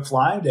it's a good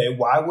flying day,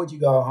 why would you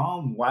go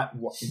home?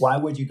 Why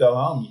would you go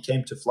home? You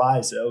came to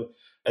fly, so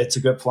it's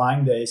a good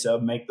flying day, so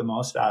make the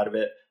most out of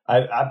it.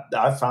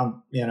 I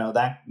found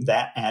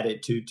that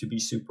attitude to be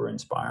super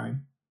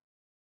inspiring.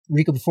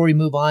 Rico, before we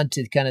move on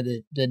to kind of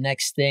the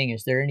next thing,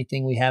 is there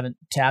anything we haven't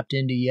tapped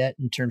into yet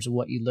in terms of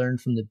what you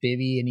learned from the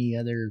bivy? Any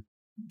other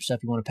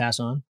stuff you want to pass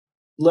on?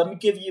 Let me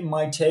give you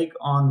my take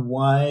on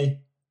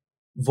why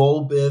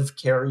Volbiv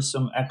carries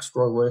some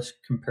extra risk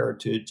compared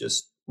to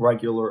just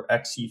regular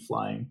XC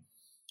flying.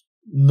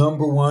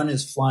 Number one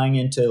is flying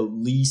into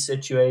lee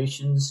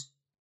situations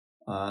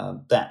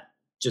that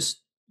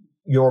just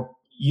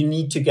you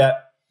need to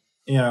get,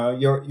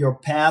 your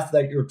path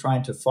that you're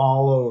trying to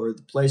follow or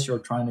the place you're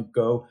trying to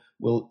go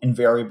will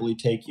invariably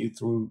take you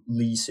through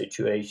lee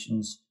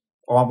situations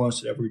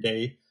almost every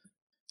day.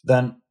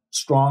 Then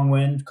strong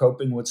wind,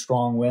 coping with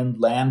strong wind,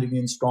 landing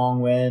in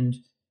strong wind,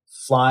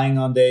 flying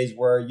on days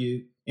where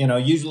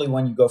usually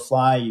when you go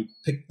fly, you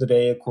pick the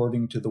day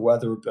according to the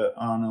weather, but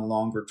on a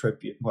longer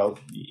trip,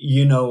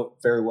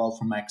 very well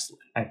from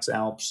X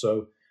Alps.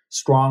 So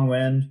strong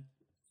wind,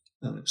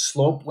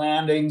 slope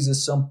landings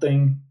is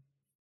something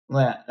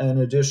that an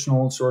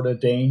additional sort of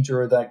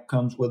danger that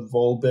comes with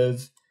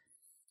Volbiv,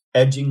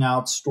 edging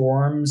out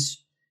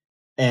storms.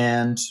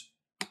 And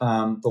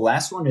the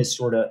last one is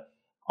sort of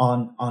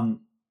on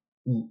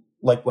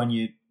like when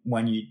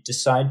you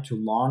decide to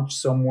launch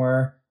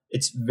somewhere,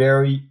 it's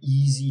very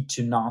easy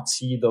to not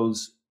see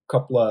those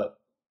couple of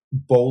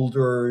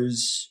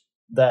boulders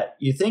that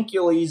you think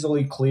you'll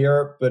easily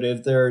clear, but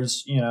if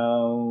there's,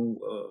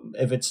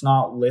 if it's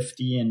not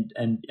lifty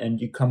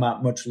and you come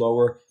out much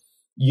lower,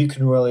 you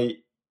can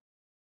really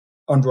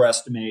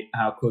underestimate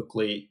how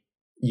quickly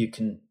you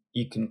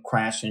can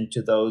crash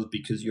into those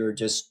because you're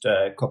just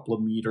a couple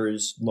of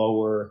meters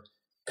lower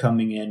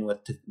coming in with,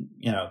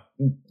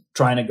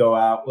 trying to go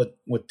out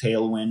with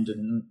tailwind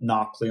and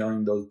not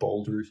clearing those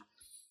boulders.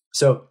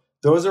 So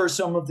those are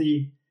some of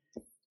the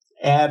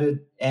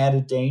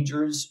added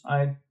dangers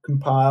I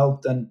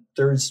compiled. Then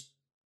there's,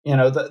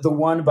 the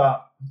one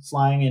about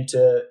flying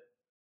into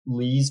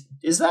lees.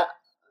 Is that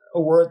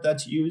a word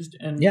that's used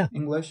in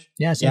English?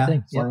 Yeah, same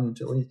thing. Flying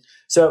into lees.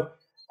 So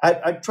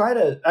I try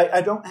to,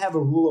 I don't have a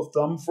rule of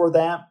thumb for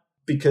that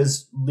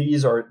because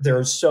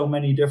there's so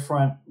many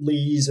different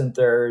lees, and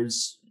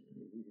there's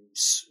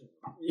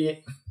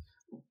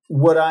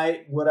what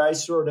I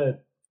sort of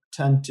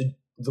tend to,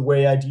 the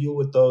way I deal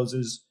with those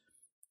is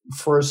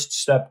first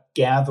step,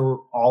 gather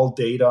all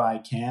data I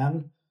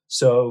can.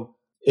 So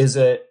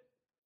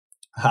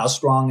how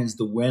strong is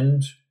the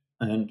wind?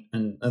 And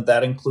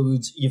that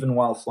includes, even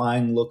while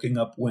flying, looking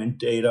up wind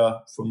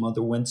data from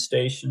other wind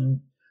stations.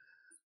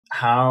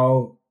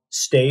 How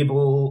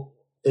stable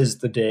is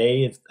the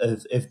day?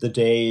 If the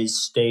day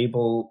is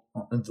stable,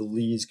 the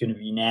lee is going to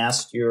be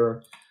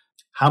nastier.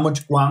 How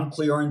much ground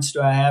clearance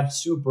do I have?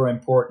 Super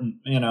important,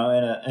 in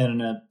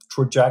a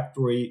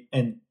trajectory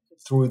and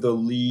through the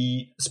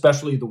lee,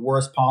 especially the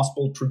worst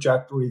possible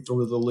trajectory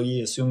through the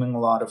lee, assuming a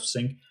lot of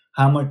sink.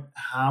 How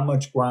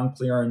much ground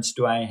clearance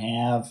do I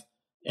have?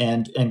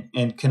 And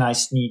can I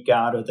sneak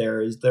out of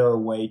there? Is there a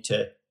way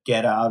to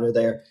get out of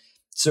there?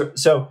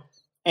 So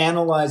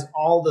analyze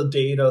all the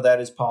data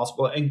that is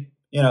possible. And,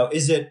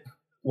 is it,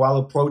 while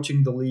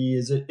approaching the lee,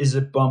 is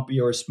it bumpy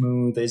or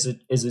smooth? Is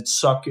it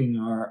sucking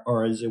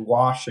or is it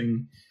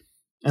washing?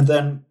 And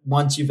then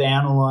once you've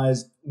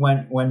analyzed,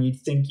 when you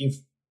think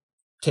you've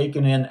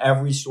taken in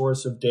every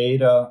source of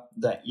data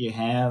that you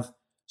have,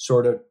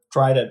 sort of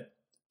try to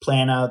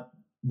plan out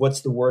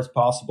what's the worst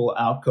possible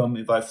outcome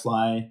if I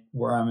fly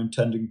where I'm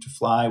intending to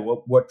fly.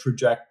 What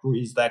trajectory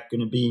is that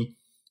going to be?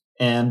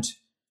 And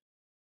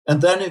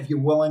then if you're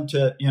willing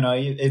to,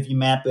 if you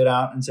map it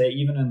out and say,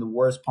 even in the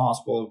worst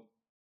possible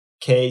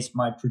case,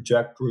 my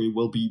trajectory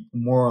will be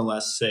more or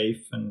less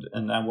safe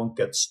and I won't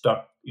get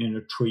stuck in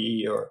a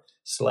tree or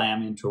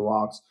slam into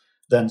rocks,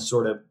 then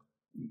sort of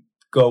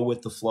go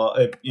with the flow,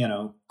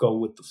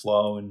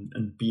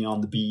 and be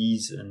on the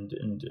bees and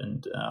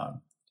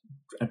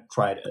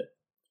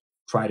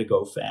try to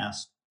go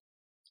fast.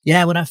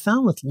 Yeah, what I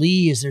found with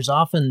Lee is there's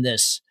often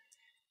this,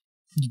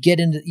 you get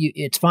into,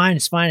 it's fine,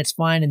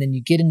 and then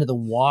you get into the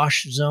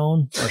wash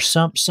zone or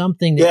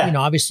something that, Yeah.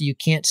 obviously you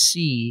can't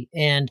see.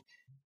 And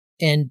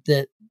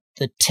the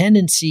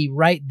tendency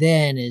right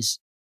then is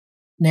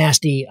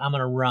nasty, I'm going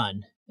to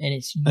run. And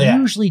it's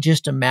usually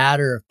just a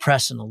matter of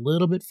pressing a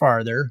little bit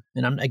farther.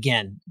 And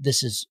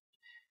this is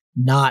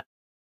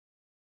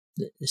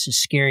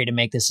scary to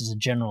make this as a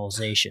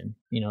generalization.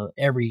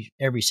 Every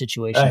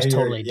situation is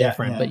totally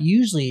different, but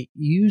usually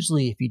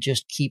if you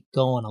just keep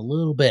going a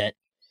little bit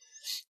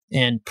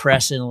and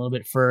press in a little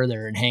bit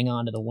further and hang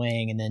on to the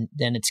wing, and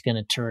then it's going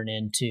to turn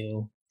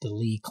into the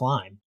Lee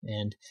climb.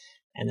 And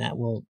that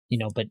will,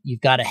 but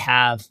you've got to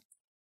have,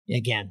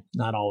 again,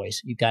 not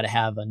always, you've got to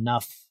have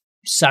enough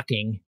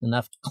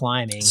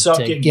climbing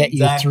to get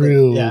you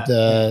through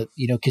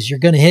because you're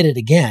going to hit it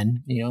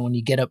again. When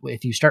you get up,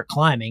 if you start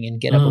climbing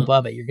and get up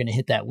above it, you're going to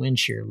hit that wind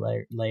shear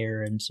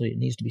layer. And so it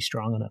needs to be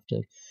strong enough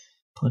to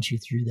punch you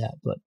through that.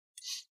 But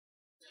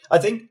I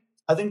think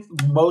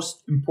the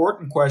most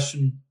important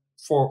question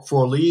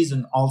for Lees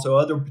and also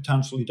other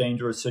potentially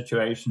dangerous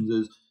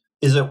situations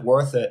is it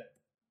worth it?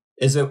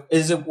 Is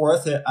it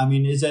worth it? I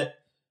mean, is it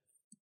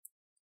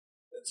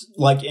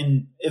like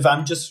if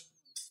I'm just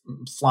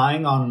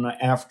flying on an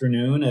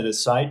afternoon at a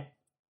site,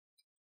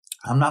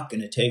 I'm not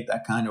going to take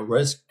that kind of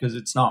risk because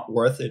it's not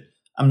worth it.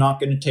 I'm not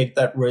going to take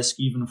that risk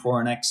even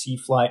for an XC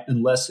flight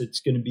unless it's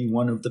going to be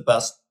one of the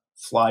best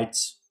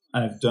flights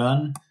I've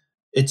done.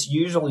 It's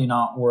usually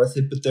not worth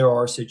it, but there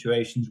are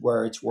situations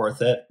where it's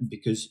worth it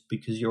because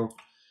you're,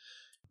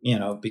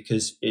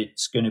 because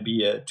it's going to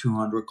be a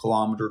 200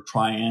 kilometer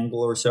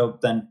triangle or so.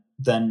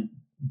 Then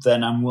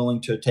I'm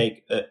willing to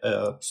take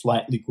a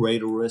slightly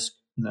greater risk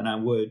than I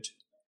would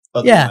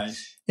otherwise. Yeah.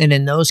 And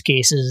in those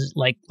cases,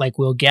 like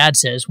Will Gadd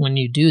says, when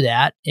you do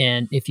that,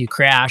 and if you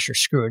crash or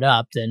screw it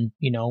up, then,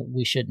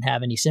 we shouldn't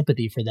have any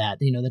sympathy for that.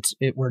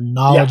 We're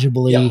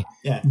knowledgeably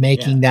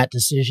making that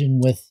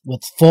decision with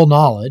full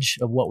knowledge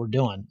of what we're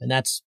doing. And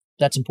that's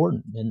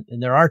important.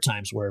 And there are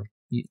times where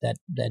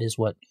that is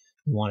what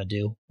we want to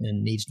do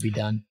and needs to be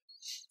done.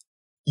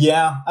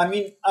 Yeah. I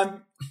mean,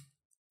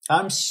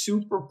 I'm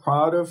super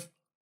proud of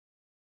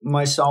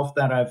myself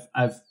that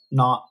I've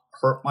not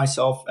hurt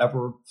myself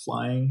ever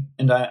flying,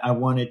 and I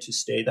wanted to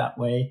stay that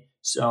way.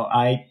 So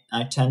I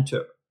tend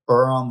to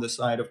err on the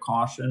side of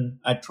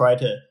caution. I try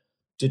to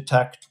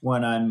detect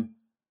when I'm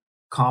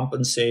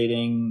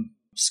compensating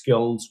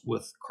skills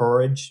with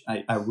courage.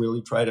 I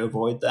really try to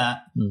avoid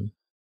that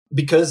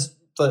because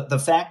the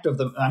fact of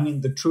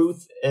the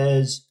truth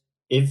is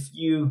if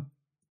you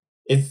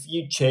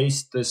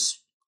chase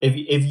this,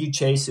 if you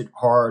chase it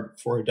hard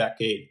for a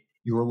decade,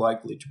 you're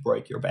likely to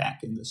break your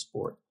back in this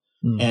sport.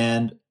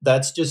 And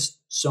that's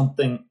just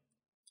something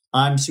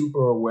I'm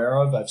super aware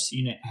of. I've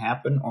seen it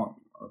happen, or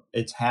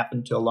it's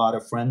happened to a lot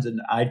of friends,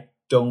 and I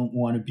don't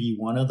want to be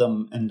one of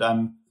them. And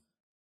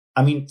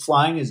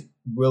flying is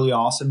really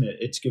awesome.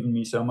 It's given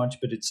me so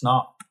much, but it's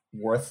not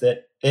worth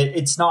it.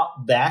 It's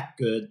not that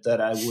good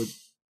that I would,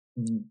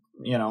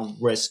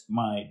 risk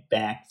my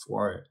back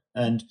for it.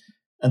 And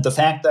the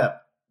fact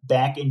that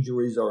back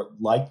injuries are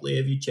likely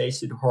if you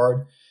chase it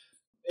hard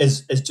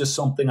is just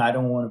something I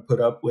don't want to put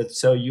up with.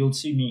 So you'll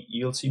see me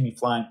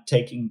flying,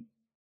 taking,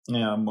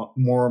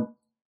 more,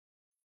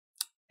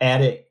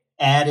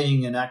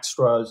 adding an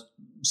extra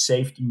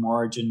safety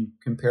margin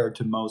compared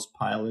to most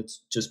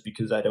pilots, just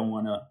because I don't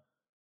want to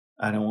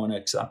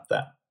accept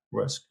that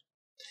risk.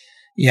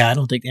 Yeah, I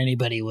don't think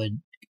anybody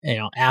would,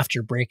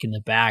 after breaking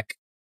the back,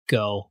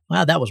 go,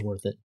 wow, that was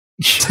worth it.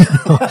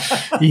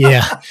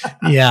 Yeah.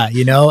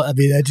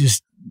 That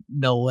just,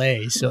 no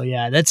way. So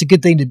yeah, that's a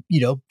good thing to,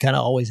 kind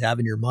of always have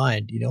in your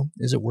mind,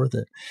 is it worth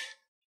it?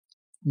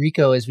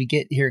 Rico, as we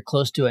get here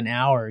close to an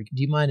hour,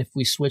 do you mind if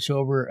we switch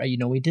over?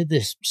 We did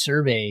this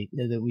survey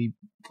that we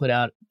put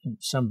out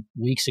some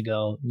weeks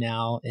ago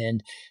now,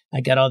 and I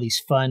got all these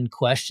fun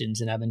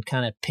questions, and I've been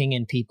kind of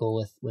pinging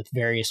people with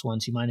various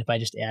ones. You mind if I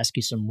just ask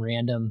you some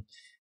random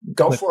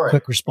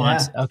quick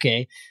response? Yeah.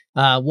 Okay.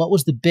 What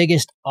was the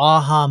biggest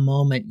aha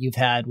moment you've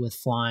had with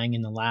flying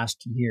in the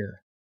last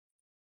year?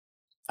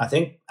 I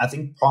think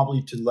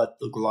probably to let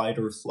the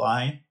glider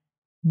fly.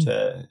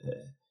 It's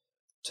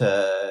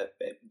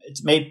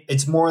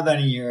more than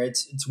a year.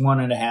 It's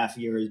 1.5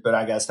 years, but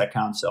I guess that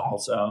counts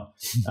also.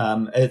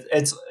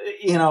 It's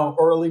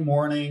early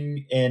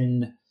morning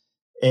in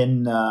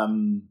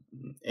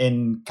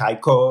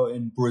Caico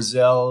in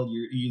Brazil.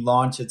 You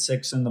launch at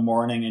 6 a.m.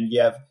 and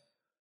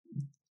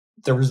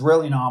there was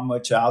really not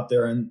much out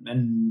there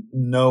and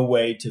no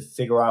way to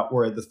figure out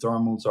where the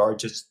thermals are.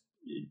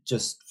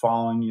 Just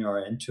following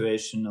your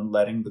intuition and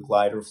letting the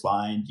glider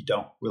fly, and you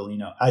don't really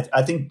know.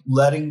 I think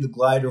letting the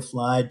glider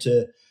fly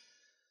to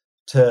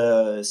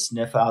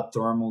sniff out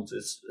thermals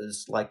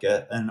is like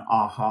an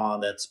aha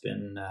that's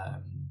been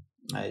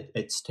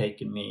it's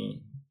taken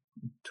me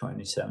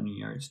 27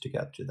 years to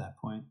get to that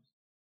point.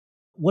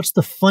 What's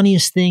the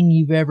funniest thing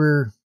you've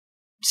ever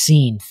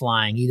seen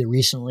flying, either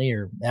recently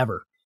or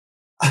ever?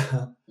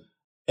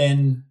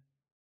 In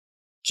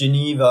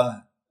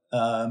Geneva,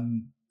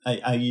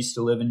 I used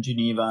to live in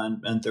Geneva,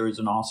 and there is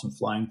an awesome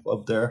flying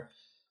club there.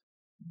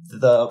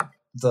 The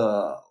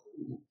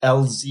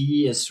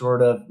LZ is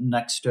sort of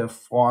next to a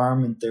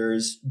farm, and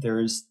there's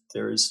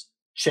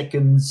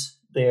chickens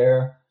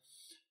there.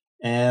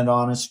 And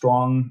on a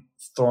strong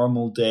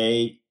thermal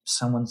day,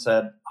 someone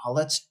said, "Oh,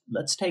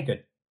 let's take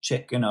a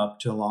chicken up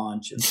to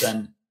launch, and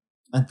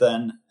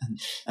then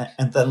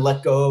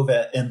let go of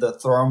it in the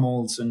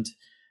thermals, and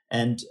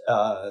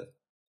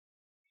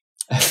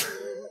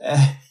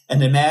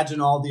and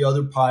imagine all the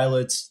other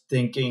pilots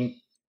thinking,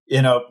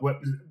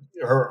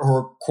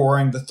 her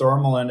coring the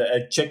thermal, and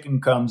a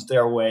chicken comes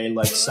their way,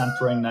 like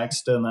centering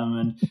next to them,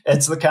 and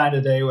it's the kind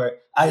of day where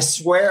I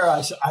swear to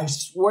you, I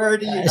swear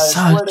to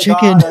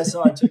God, I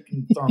saw a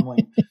chicken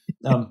thermaling.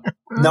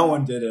 No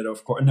one did it,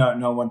 of course.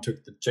 No one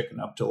took the chicken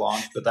up to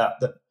launch, but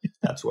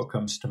that's what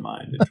comes to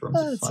mind in terms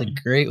of that's a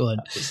great one.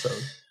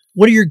 Episode.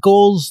 What are your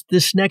goals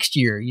this next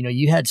year?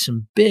 You had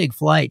some big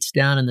flights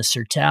down in the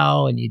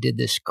Sertao, and you did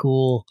this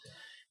cool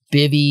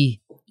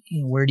bivvy.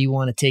 Where do you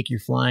want to take your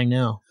flying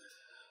now?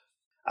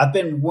 I've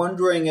been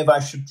wondering if I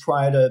should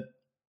try to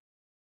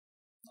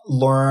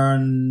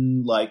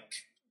learn like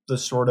the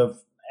sort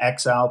of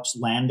X-Alps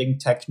landing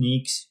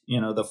techniques,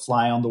 the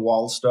fly on the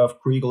wall stuff.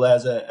 Kriegel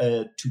has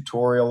a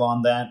tutorial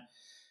on that.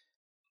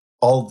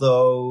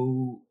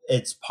 Although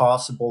it's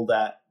possible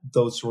that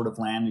those sort of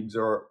landings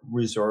are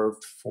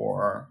reserved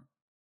for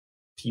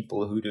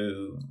people who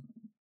do,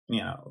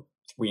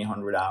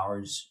 300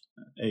 hours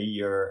a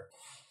year,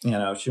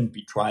 shouldn't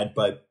be tried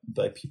by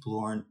people who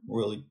aren't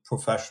really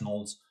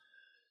professionals.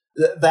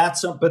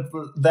 That's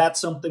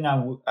something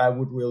I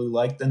would really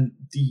like. Then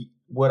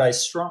what I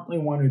strongly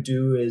want to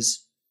do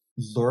is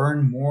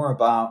learn more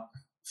about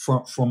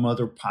from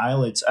other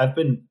pilots. I've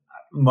been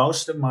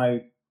most of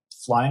my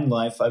flying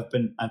life I've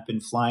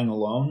been flying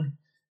alone,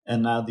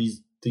 and now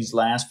these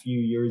last few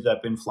years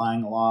I've been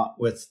flying a lot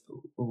with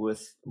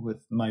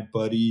my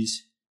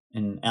buddies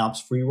in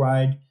Alps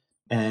Freeride,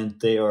 and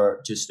they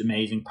are just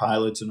amazing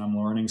pilots, and I'm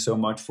learning so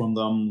much from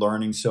them,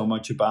 learning so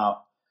much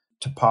about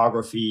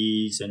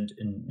topographies and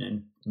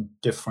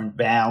different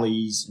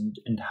valleys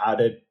and how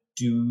to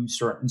do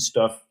certain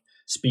stuff.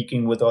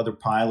 Speaking with other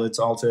pilots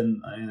also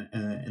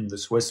in the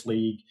Swiss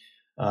League,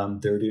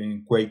 they're doing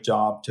a great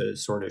job to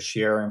sort of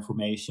share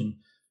information.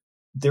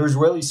 There's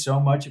really so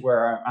much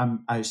where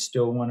I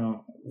still want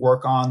to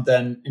work on.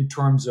 Then in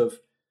terms of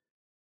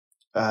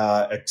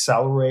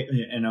accelerate,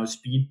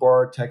 speed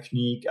bar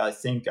technique, I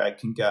think I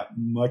can get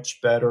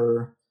much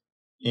better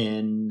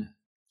in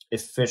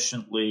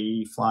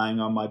efficiently flying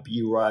on my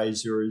B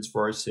risers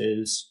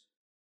versus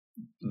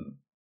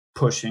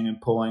pushing and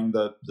pulling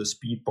the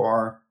speed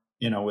bar,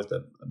 with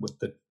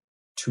the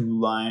two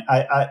line.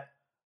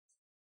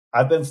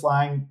 I've been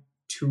flying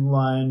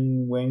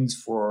 2-line wings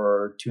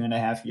for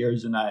 2.5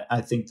 years, and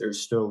I think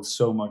there's still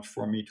so much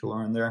for me to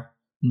learn there.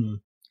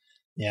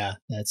 Yeah,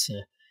 that's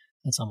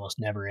almost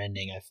never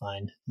ending. I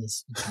find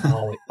this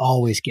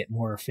always get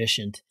more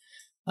efficient.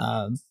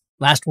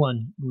 Last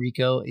one,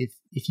 Rico.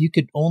 If you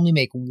could only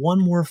make one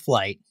more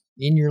flight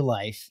in your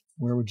life,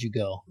 where would you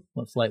go?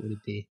 What flight would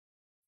it be?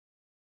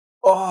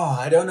 Oh,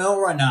 I don't know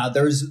right now.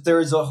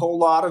 There's a whole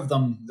lot of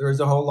them.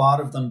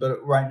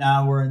 But right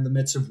now we're in the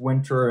midst of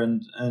winter,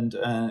 and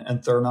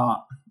they're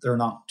not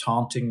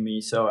taunting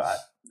me. So I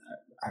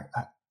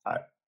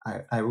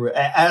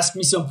ask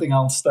me something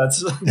else.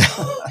 That's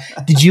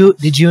Did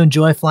you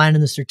enjoy flying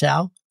in the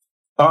Sertao?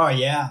 Oh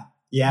yeah.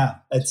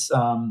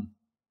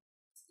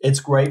 It's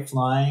great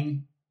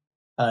flying.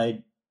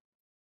 I'm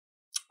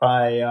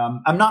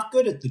not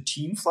good at the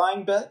team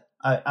flying bit.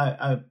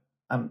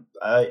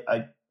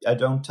 I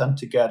don't tend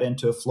to get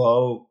into a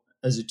flow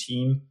as a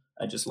team.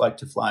 I just like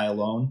to fly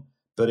alone.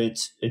 But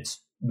it's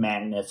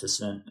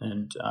magnificent,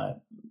 and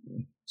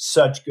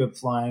such good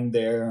flying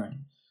there,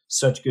 and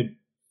such good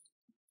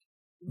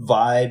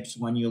vibes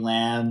when you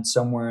land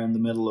somewhere in the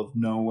middle of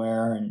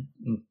nowhere and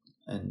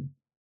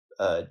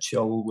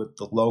chill with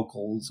the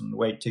locals and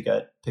wait to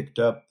get picked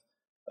up.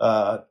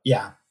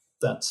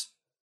 That's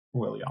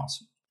really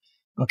awesome.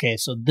 Okay,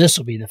 so this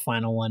will be the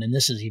final one, and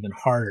this is even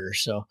harder.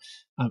 So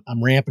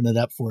I'm ramping it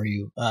up for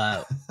you.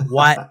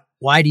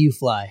 Why do you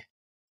fly?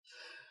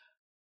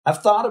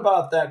 I've thought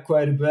about that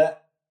quite a bit.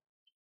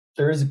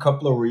 There is a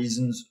couple of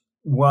reasons.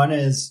 One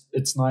is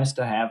it's nice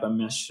to have a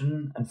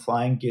mission, and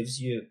flying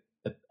gives you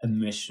a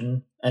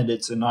mission, and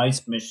it's a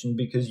nice mission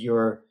because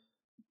you're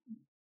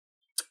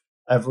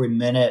every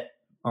minute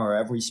or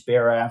every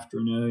spare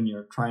afternoon,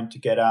 you're trying to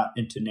get out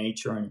into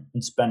nature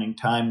and spending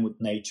time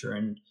with nature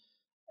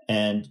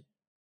and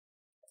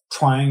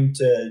trying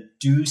to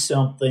do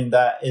something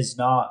that is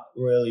not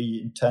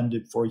really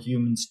intended for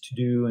humans to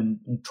do, and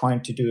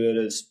trying to do it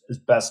as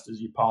best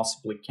as you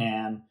possibly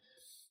can.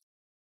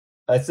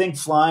 I think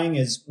flying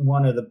is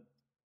one of the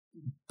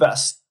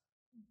best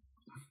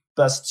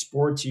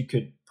sports you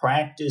could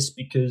practice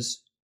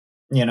because,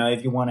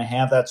 if you want to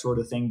have that sort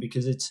of thing,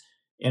 because it's,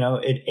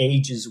 it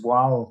ages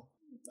well.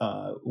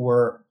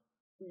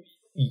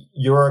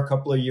 You're a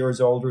couple of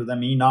years older than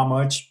me, not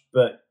much,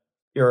 but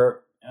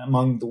you're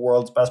among the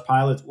world's best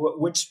pilots.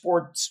 Which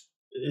sports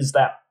is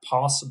that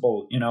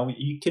possible?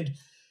 You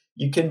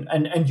can,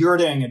 and you're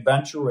doing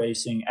adventure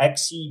racing,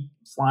 XC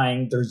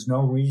flying. There's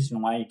no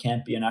reason why you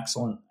can't be an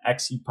excellent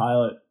XC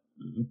pilot,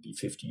 be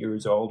 50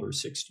 years old or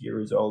 60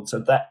 years old. So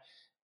that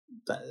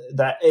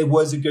it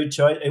was a good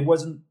choice. It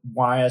wasn't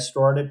why I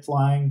started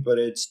flying, but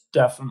it's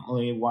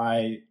definitely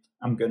why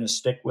I'm going to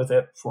stick with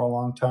it for a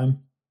long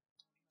time.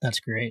 That's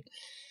great.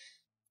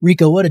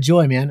 Rico, what a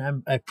joy,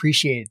 man. I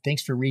appreciate it.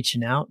 Thanks for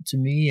reaching out to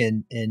me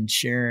and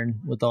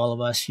sharing with all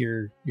of us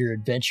your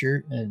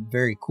adventure. And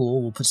very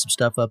cool. We'll put some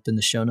stuff up in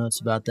the show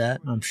notes about that,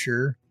 I'm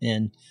sure.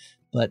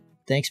 But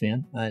thanks,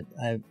 man.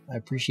 I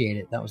appreciate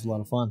it. That was a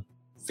lot of fun.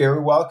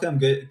 Very welcome.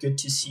 Good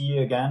to see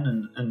you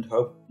again, and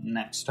hope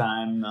next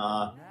time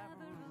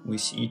we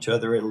see each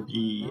other, it'll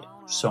be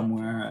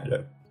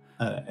somewhere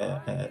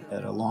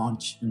at a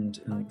launch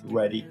and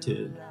ready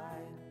to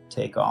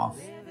take off.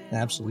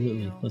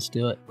 Absolutely. Let's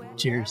do it.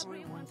 Cheers.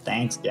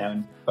 Thanks,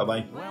 Gavin.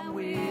 Bye-bye. When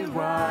we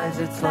rise,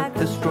 it's like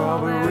the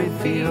strawberry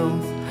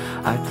fields.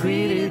 I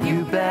treated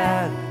you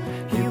bad,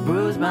 you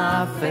bruised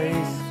my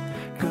face.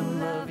 Couldn't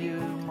love you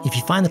more. If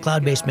you find the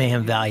Cloud-Based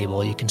Mayhem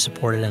valuable, you can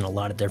support it in a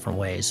lot of different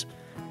ways.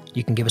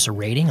 You can give us a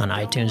rating on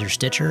iTunes or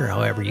Stitcher, or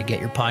however you get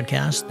your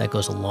podcast. That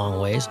goes a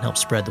long ways and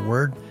helps spread the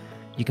word.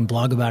 You can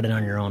blog about it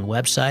on your own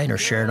website or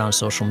share it on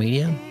social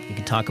media. You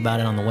can talk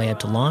about it on the way up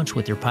to launch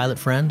with your pilot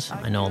friends.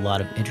 I know a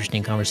lot of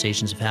interesting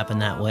conversations have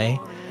happened that way.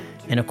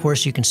 And of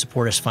course, you can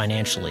support us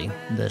financially.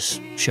 This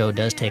show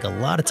does take a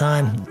lot of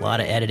time, a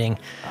lot of editing,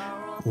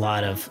 a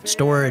lot of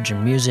storage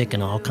and music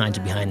and all kinds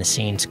of behind the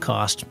scenes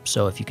cost.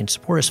 So if you can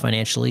support us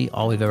financially,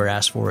 all we've ever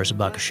asked for is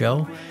 $1 a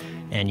show.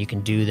 And you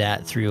can do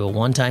that through a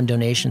one-time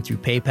donation through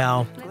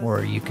PayPal,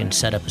 or you can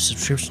set up a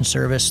subscription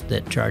service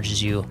that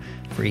charges you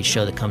for each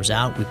show that comes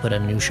out. We put a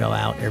new show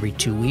out every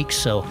 2 weeks.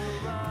 So,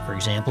 for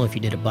example, if you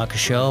did $1 a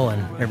show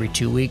and every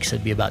 2 weeks,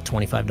 it'd be about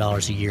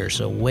 $25 a year.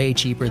 So way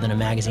cheaper than a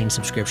magazine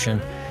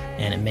subscription,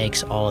 and it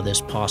makes all of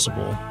this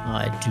possible.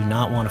 I do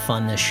not want to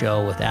fund this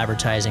show with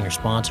advertising or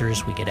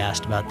sponsors. We get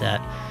asked about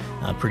that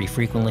pretty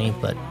frequently,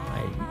 but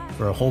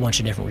for a whole bunch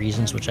of different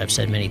reasons, which I've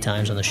said many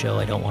times on the show,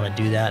 I don't want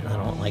to do that. I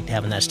don't like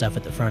having that stuff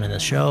at the front of the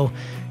show.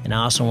 And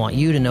I also want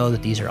you to know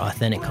that these are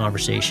authentic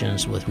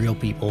conversations with real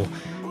people,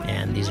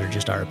 and these are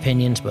just our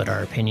opinions, but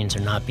our opinions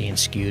are not being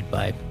skewed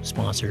by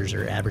sponsors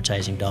or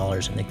advertising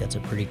dollars. I think that's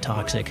a pretty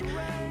toxic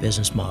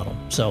business model.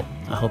 So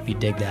I hope you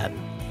dig that.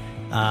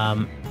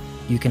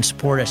 You can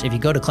support us. If you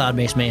go to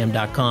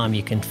cloudbasedmayhem.com,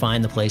 you can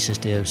find the places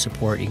to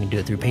support. You can do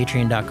it through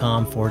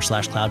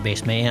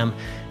patreon.com/cloudbasedmayhem.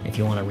 If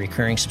you want a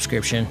recurring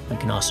subscription, you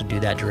can also do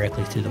that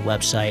directly through the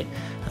website.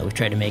 We've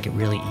tried to make it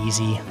really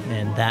easy,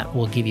 and that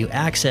will give you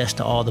access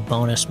to all the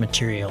bonus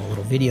material,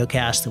 little video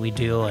casts that we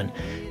do and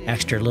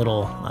extra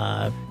little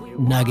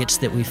nuggets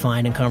that we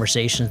find in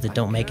conversations that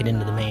don't make it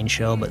into the main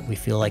show, but we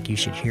feel like you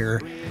should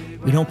hear.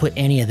 We don't put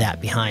any of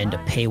that behind a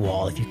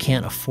paywall. If you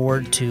can't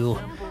afford to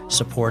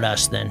support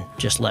us, then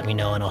just let me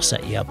know and I'll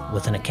set you up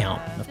with an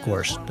account. Of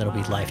course, that'll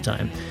be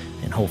lifetime,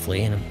 and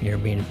hopefully you're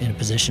being in a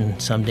position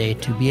someday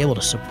to be able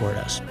to support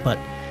us. But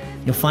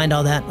you'll find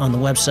all that on the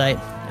website.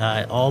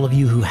 All of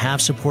you who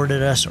have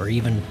supported us or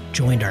even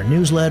joined our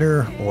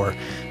newsletter or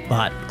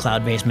bought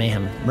Cloud-Based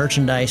Mayhem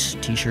merchandise,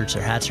 t-shirts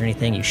or hats or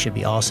anything, you should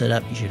be all set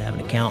up. You should have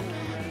an account.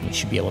 You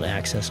should be able to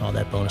access all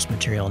that bonus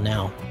material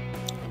now.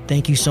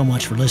 Thank you so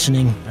much for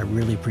listening. I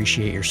really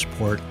appreciate your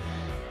support,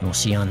 and we'll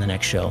see you on the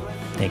next show.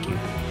 Thank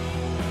you.